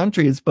sovereign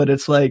countries, but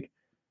it's like,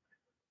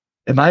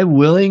 am I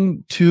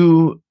willing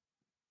to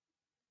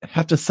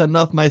have to send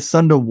off my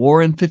son to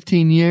war in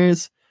 15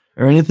 years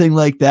or anything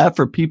like that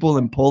for people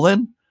in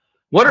Poland?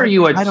 What are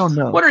you? I don't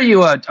know. What are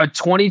you, a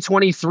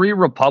 2023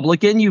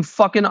 Republican, you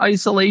fucking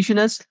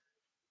isolationist?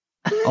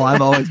 Oh,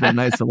 I've always been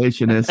an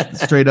isolationist.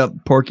 Straight up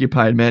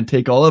porcupine, man.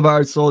 Take all of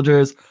our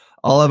soldiers,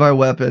 all of our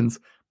weapons,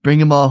 bring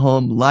them all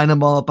home, line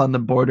them all up on the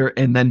border,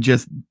 and then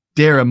just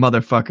dare a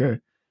motherfucker.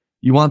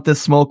 You want this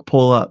smoke?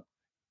 Pull up.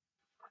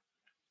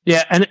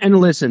 Yeah, and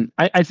listen,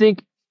 I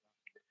think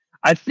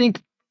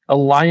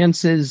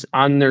alliances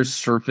on their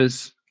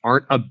surface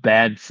aren't a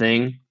bad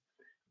thing,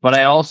 but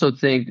I also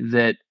think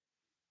that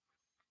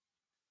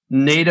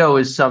NATO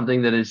is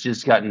something that has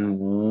just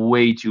gotten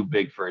way too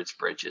big for its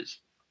britches.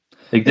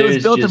 Like, it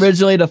was built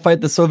originally to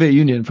fight the Soviet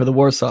Union for the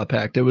Warsaw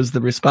Pact. It was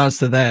the response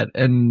to that,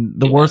 and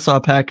the Warsaw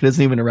Pact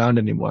isn't even around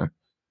anymore.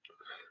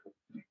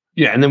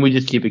 Yeah, and then we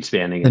just keep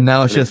expanding. And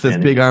now it's just this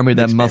big army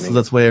that expanding. muscles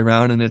its way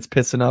around, and it's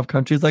pissing off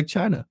countries like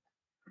China.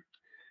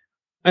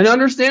 And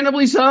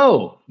understandably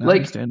so.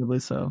 Understandably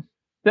so.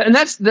 And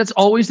that's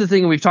always the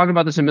thing. And we've talked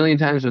about this a million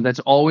times, but that's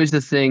always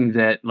the thing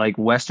that like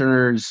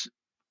Westerners,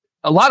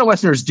 a lot of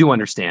Westerners do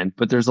understand,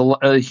 but there's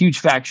a huge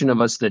faction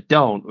of us that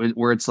don't,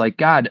 where it's like,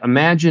 God,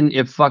 imagine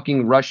if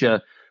fucking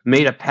Russia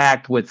made a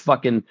pact with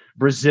fucking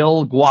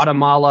Brazil,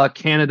 Guatemala,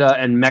 Canada,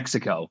 and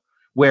Mexico,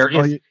 where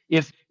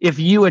if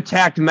you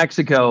attacked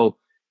Mexico,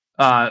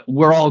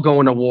 we're all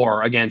going to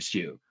war against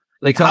you.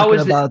 Like, how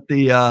is about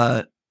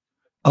the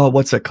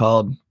what's it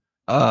called?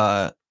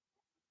 The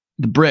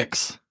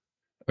BRICS,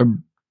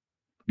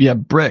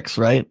 BRICS,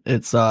 right?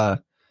 It's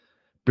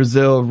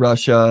Brazil,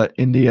 Russia,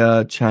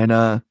 India,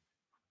 China.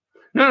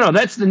 No,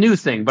 that's the new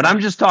thing. But I'm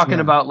just talking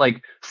about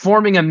like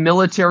forming a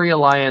military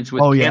alliance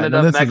with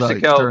Canada,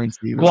 Mexico,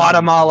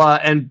 Guatemala,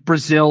 and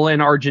Brazil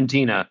and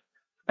Argentina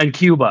and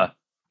Cuba,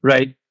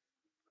 right?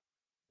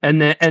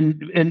 And then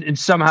and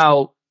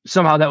somehow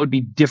that would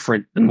be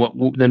different than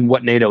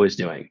what NATO is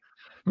doing.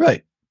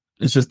 Right.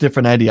 It's just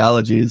different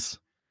ideologies.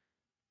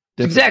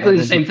 Exactly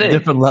the same thing.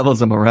 Different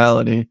levels of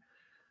morality.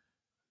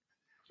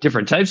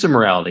 Different types of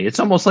morality. It's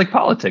almost like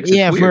politics.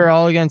 Yeah, if we're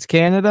all against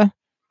Canada.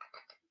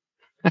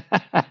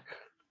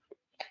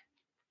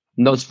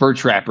 And those fur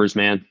trappers,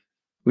 man,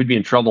 we'd be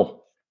in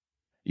trouble.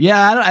 Yeah,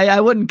 I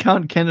wouldn't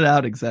count Canada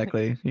out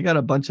exactly. You got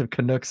a bunch of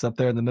Canucks up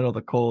there in the middle of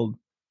the cold.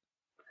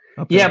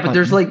 Yeah, but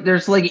there's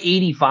like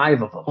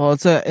 85 of them. Well,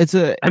 it's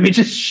a. I mean,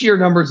 just sheer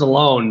numbers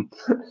alone.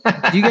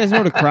 Do you guys know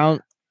what a crown?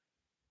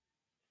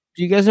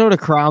 Do you guys know what a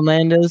crown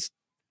land is?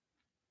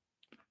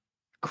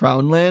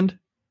 Crown land?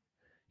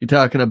 You're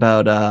talking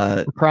about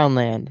crown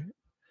land.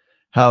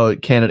 How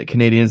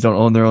Canadians don't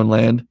own their own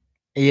land?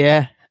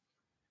 Yeah.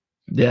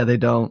 Yeah, they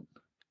don't.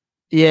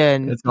 Yeah,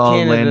 and it's all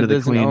Canada land of the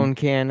doesn't Queen. own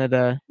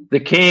Canada. The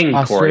King,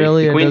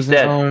 Australia Corey. The doesn't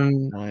dead.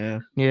 own. Oh yeah.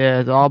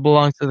 Yeah, it all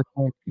belongs to the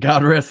Queen.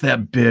 God rest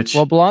that bitch.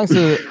 Well, it belongs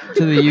to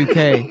the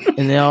UK,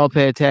 and they all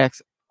pay a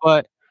tax.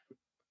 But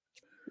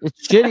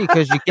it's shitty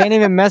because you can't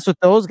even mess with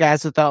those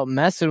guys without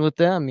messing with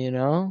them. You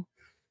know.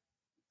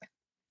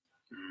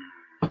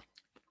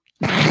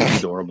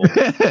 Adorable.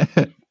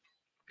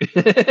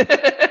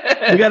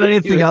 You got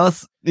anything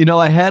else? You know,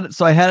 I had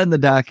in the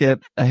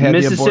docket. I had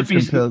the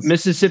abortion pills.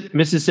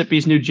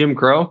 Mississippi's new Jim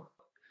Crow.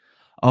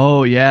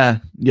 Oh yeah.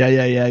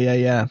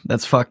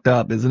 That's fucked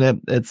up, isn't it?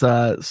 It's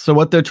so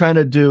what they're trying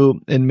to do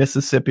in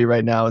Mississippi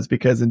right now is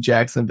because in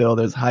Jacksonville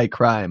there's high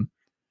crime.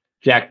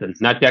 Jackson,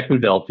 not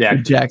Jacksonville.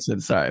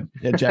 Jackson, sorry.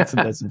 Yeah,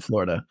 Jacksonville's in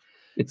Florida.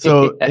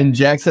 So in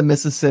Jackson,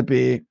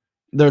 Mississippi,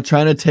 they're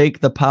trying to take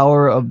the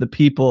power of the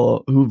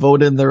people who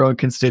vote in their own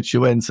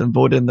constituents and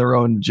vote in their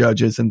own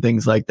judges and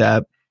things like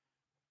that.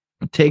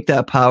 Take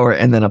that power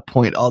and then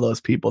appoint all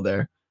those people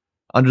there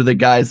under the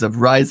guise of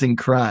rising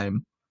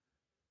crime.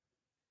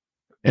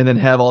 And then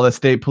have all the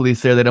state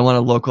police there. They don't want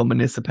a local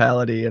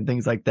municipality and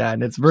things like that.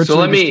 And it's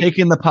virtually just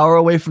taking the power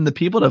away from the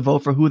people to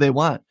vote for who they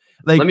want.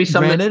 Like, let me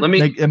sum it up.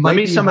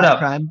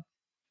 Crime.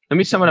 Let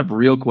me sum it up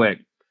real quick.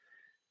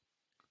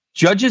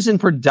 Judges in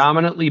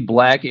predominantly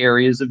black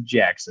areas of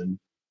Jackson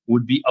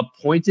would be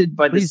appointed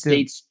by the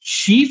state's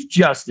chief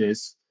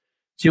justice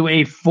to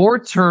a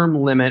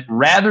 4-term limit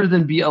rather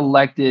than be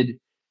elected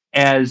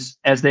as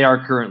they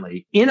are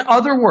currently. In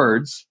other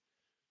words,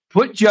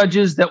 put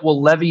judges that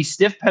will levy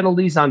stiff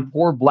penalties on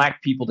poor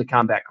black people to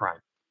combat crime.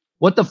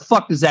 What the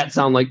fuck does that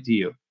sound like to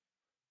you?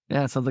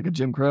 Yeah, it sounds like a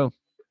Jim Crow.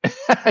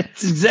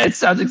 It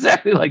sounds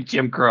exactly like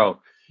Jim Crow.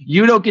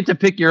 You don't get to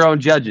pick your own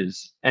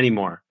judges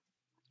anymore.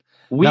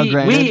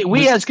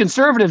 We as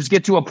conservatives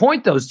get to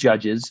appoint those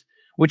judges,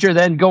 which are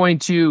then going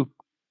to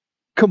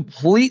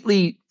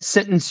completely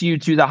sentence you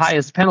to the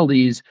highest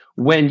penalties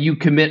when you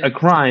commit a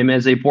crime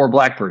as a poor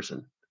black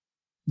person.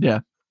 Yeah.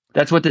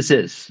 That's what this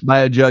is. By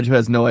a judge who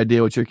has no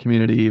idea what your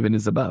community even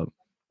is about.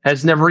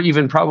 Has never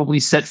even probably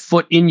set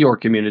foot in your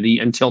community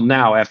until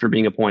now after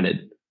being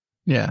appointed.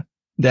 Yeah.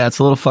 Yeah, it's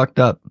a little fucked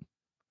up.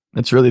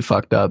 It's really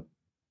fucked up.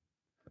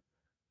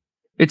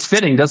 It's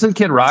fitting. Doesn't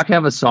Kid Rock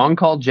have a song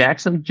called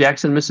Jackson,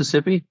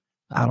 Mississippi?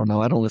 I don't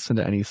know. I don't listen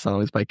to any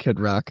songs by Kid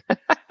Rock.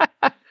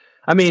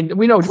 I mean,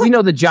 we know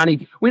the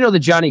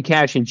Johnny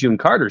Cash and June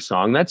Carter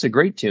song. That's a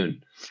great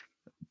tune.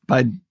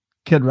 By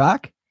Kid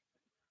Rock?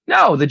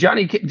 No, the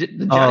Johnny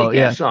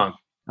Cash song.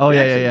 Oh,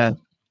 Jackson.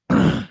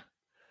 Yeah.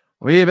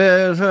 We've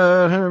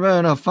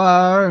been a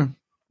fire.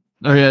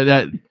 Oh, yeah,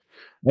 that.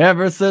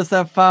 Ever since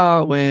that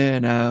fire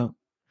went out.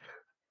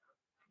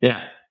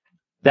 Yeah.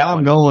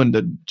 I'm going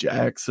to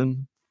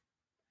Jackson.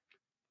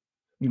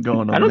 I'm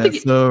going to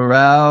mess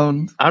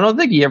around. I don't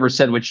think he ever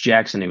said which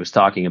Jackson he was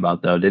talking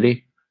about, though, did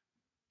he?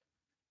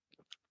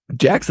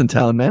 Jackson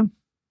Town, man.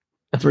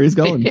 That's where he's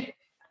going.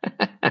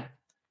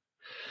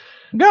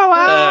 Go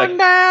on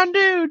down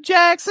to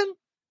Jackson.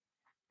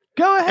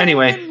 Go ahead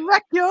and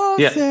wreck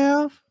yourself.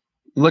 Yeah.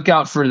 Look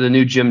out for the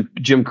new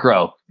Jim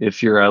Crow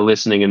if you're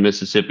listening in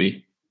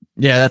Mississippi.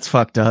 Yeah, that's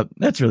fucked up.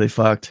 That's really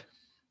fucked.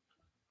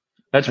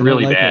 That's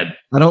really like bad. it.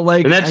 I don't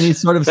like And that's- any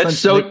sort of that's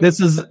so- this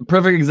is a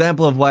perfect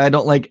example of why I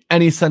don't like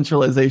any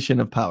centralization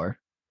of power.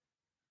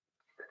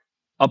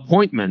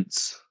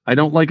 Appointments. I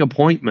don't like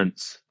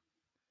appointments.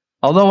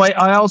 Although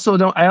I also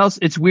don't.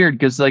 It's weird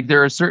because like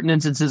there are certain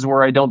instances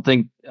where I don't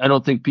think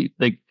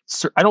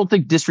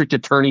district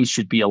attorneys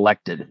should be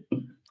elected.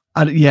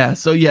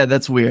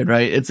 That's weird,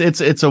 right?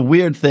 It's a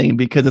weird thing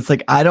because it's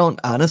like I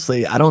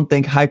don't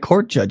think high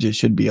court judges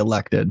should be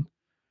elected.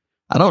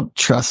 I don't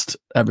trust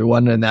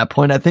everyone in that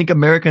point. I think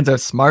Americans are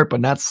smart,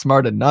 but not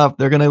smart enough.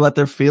 They're going to let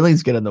their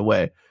feelings get in the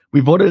way. We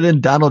voted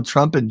in Donald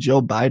Trump and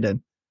Joe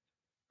Biden.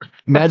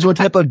 Imagine what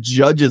type of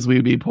judges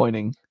we'd be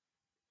appointing.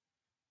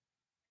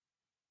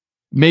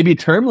 Maybe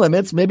term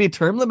limits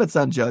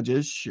on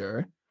judges,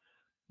 sure.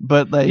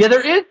 But like, yeah,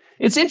 there is.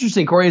 It's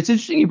interesting, Corey. It's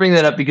interesting you bring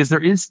that up because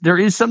there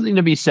is something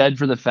to be said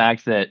for the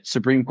fact that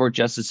Supreme Court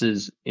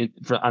justices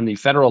on the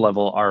federal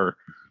level are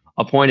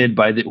appointed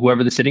by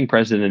whoever the sitting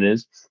president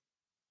is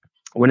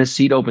when a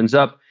seat opens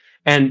up.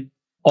 And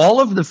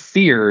all of the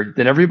fear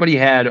that everybody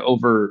had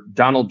over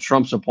Donald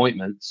Trump's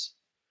appointments,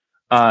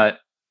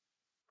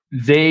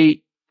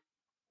 they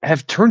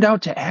have turned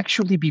out to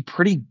actually be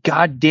pretty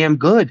goddamn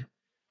good.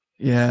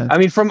 yeah, I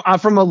mean, from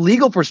a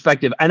legal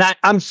perspective, and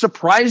I'm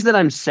surprised that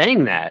I'm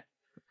saying that.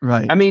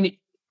 right. I mean,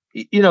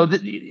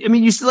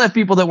 you still have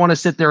people that want to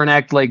sit there and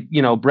act like,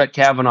 Brett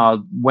Kavanaugh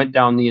went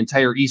down the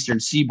entire Eastern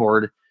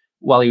Seaboard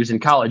while he was in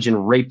college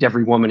and raped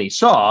every woman he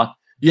saw.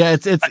 Yeah,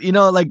 it's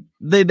like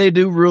they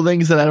do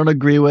rulings that I don't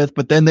agree with,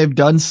 but then they've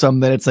done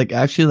some that it's like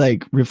actually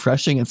like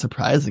refreshing and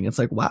surprising. It's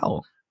like,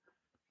 wow.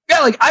 Yeah,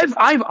 like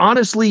I've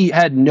honestly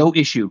had no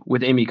issue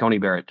with Amy Coney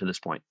Barrett to this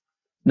point.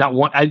 Not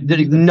one.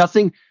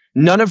 Nothing.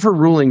 None of her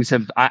rulings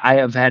I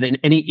have had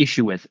any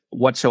issue with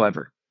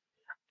whatsoever.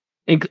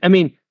 I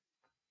mean,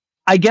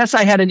 I guess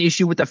I had an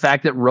issue with the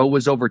fact that Roe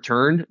was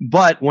overturned,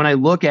 but when I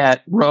look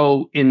at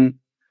Roe in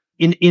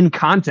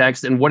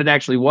context and what it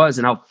actually was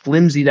and how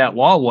flimsy that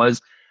law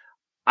was,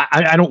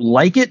 I don't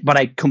like it, but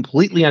I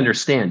completely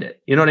understand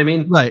it. You know what I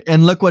mean? Right.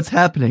 And look what's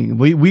happening.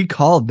 We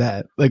called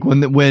that. Like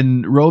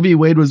when Roe v.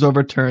 Wade was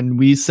overturned,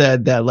 we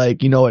said that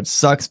like, it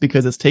sucks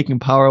because it's taking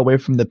power away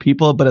from the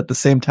people, but at the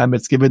same time,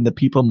 it's giving the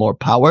people more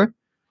power.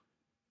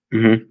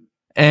 Mm-hmm.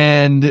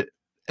 And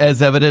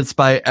as evidenced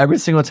by every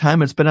single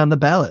time it's been on the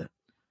ballot.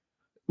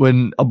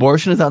 When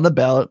abortion is on the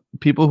ballot,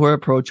 people who are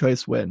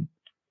pro-choice win.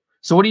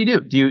 So what do?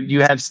 Do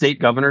you have state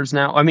governors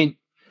now? I mean,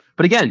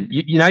 but again,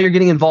 now you're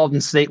getting involved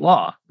in state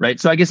law, right?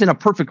 So I guess in a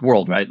perfect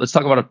world, right? Let's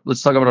talk about a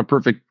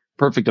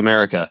perfect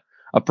America,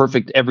 a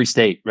perfect every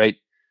state, right?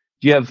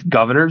 Do you have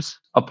governors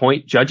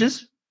appoint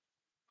judges?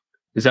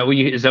 Is that what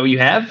you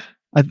have?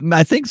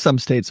 I think some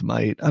states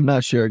might. I'm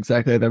not sure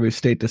exactly of every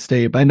state to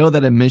state, but I know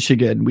that in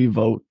Michigan we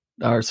vote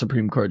our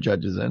Supreme Court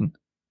judges in.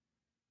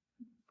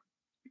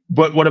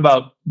 But what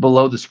about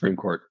below the Supreme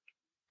Court?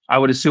 I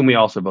would assume we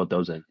also vote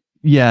those in.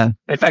 Yeah.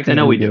 In fact, I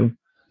know we do.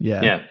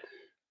 Yeah. Yeah.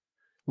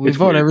 We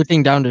vote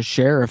everything down to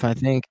sheriff, I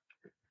think.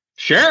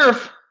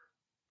 Sheriff?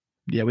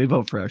 Yeah, we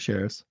vote for our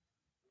sheriffs.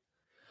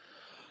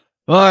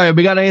 All right,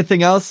 we got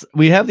anything else?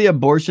 We have the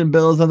abortion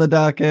bills on the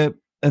docket,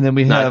 and then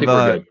we have. I think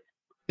we're good.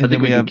 I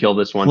think we can kill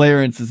this one.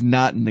 Clarence is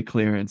not in the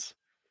clearance.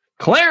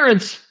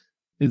 Clarence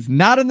is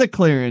not in the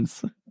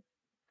clearance.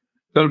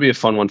 That'll be a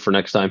fun one for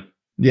next time.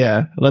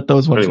 Yeah, let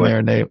those ones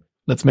marinate.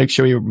 Let's make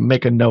sure we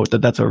make a note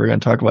that that's what we're going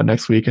to talk about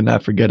next week and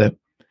not forget it.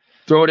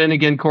 Throw it in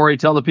again, Corey.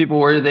 Tell the people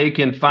where they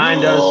can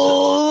find us.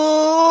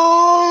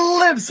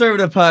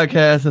 Libservative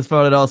Podcast is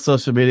found on all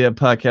social media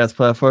podcast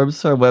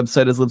platforms. Our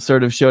website is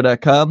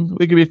libservativeshow.com.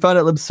 We can be found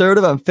at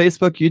Libservative on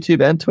Facebook,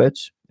 YouTube, and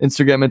Twitch.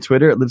 Instagram and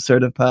Twitter at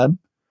libservativepod.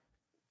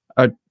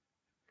 Our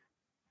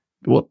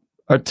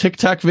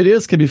TikTok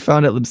videos can be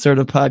found at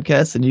Libservative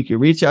Podcast, and you can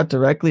reach out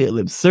directly at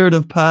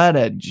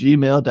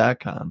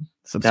libservativepod@gmail.com.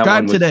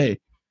 Subscribe today.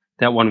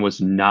 That one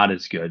was not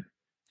as good.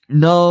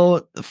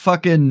 No,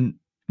 fucking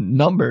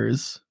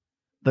numbers.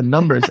 The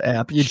numbers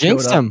app. You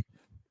jinxed them.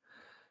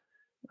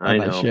 I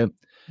know.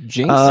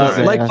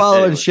 Like,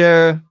 follow, and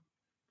share.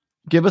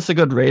 Give us a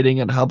good rating.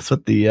 It helps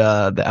with the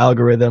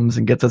algorithms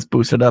and gets us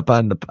boosted up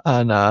on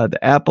the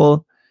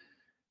Apple.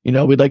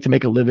 We'd like to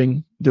make a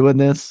living doing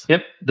this.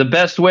 Yep. The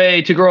best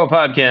way to grow a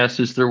podcast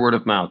is through word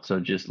of mouth. So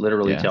just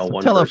literally tell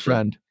one person. Tell a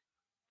friend.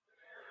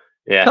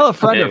 Yeah. Tell a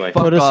friend anyway. or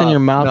fuck put us off. in your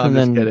mouth No, and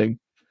then kidding.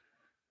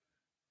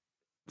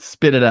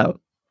 Spit it out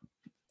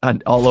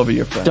all over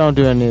your friend. Don't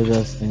do any of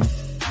those things.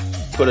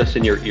 Put us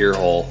in your ear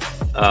hole.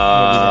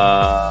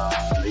 Yeah.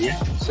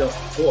 So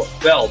for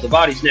Bell, the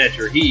body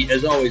snatcher, he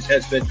as always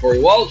has been Corey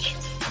Walsh.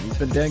 He's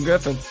been Dan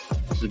Griffin.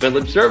 This has been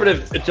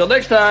Libservative. Until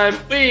next time,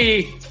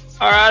 we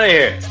are out of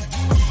here.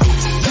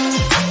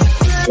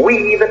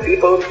 We, the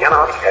people,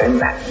 cannot turn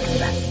back.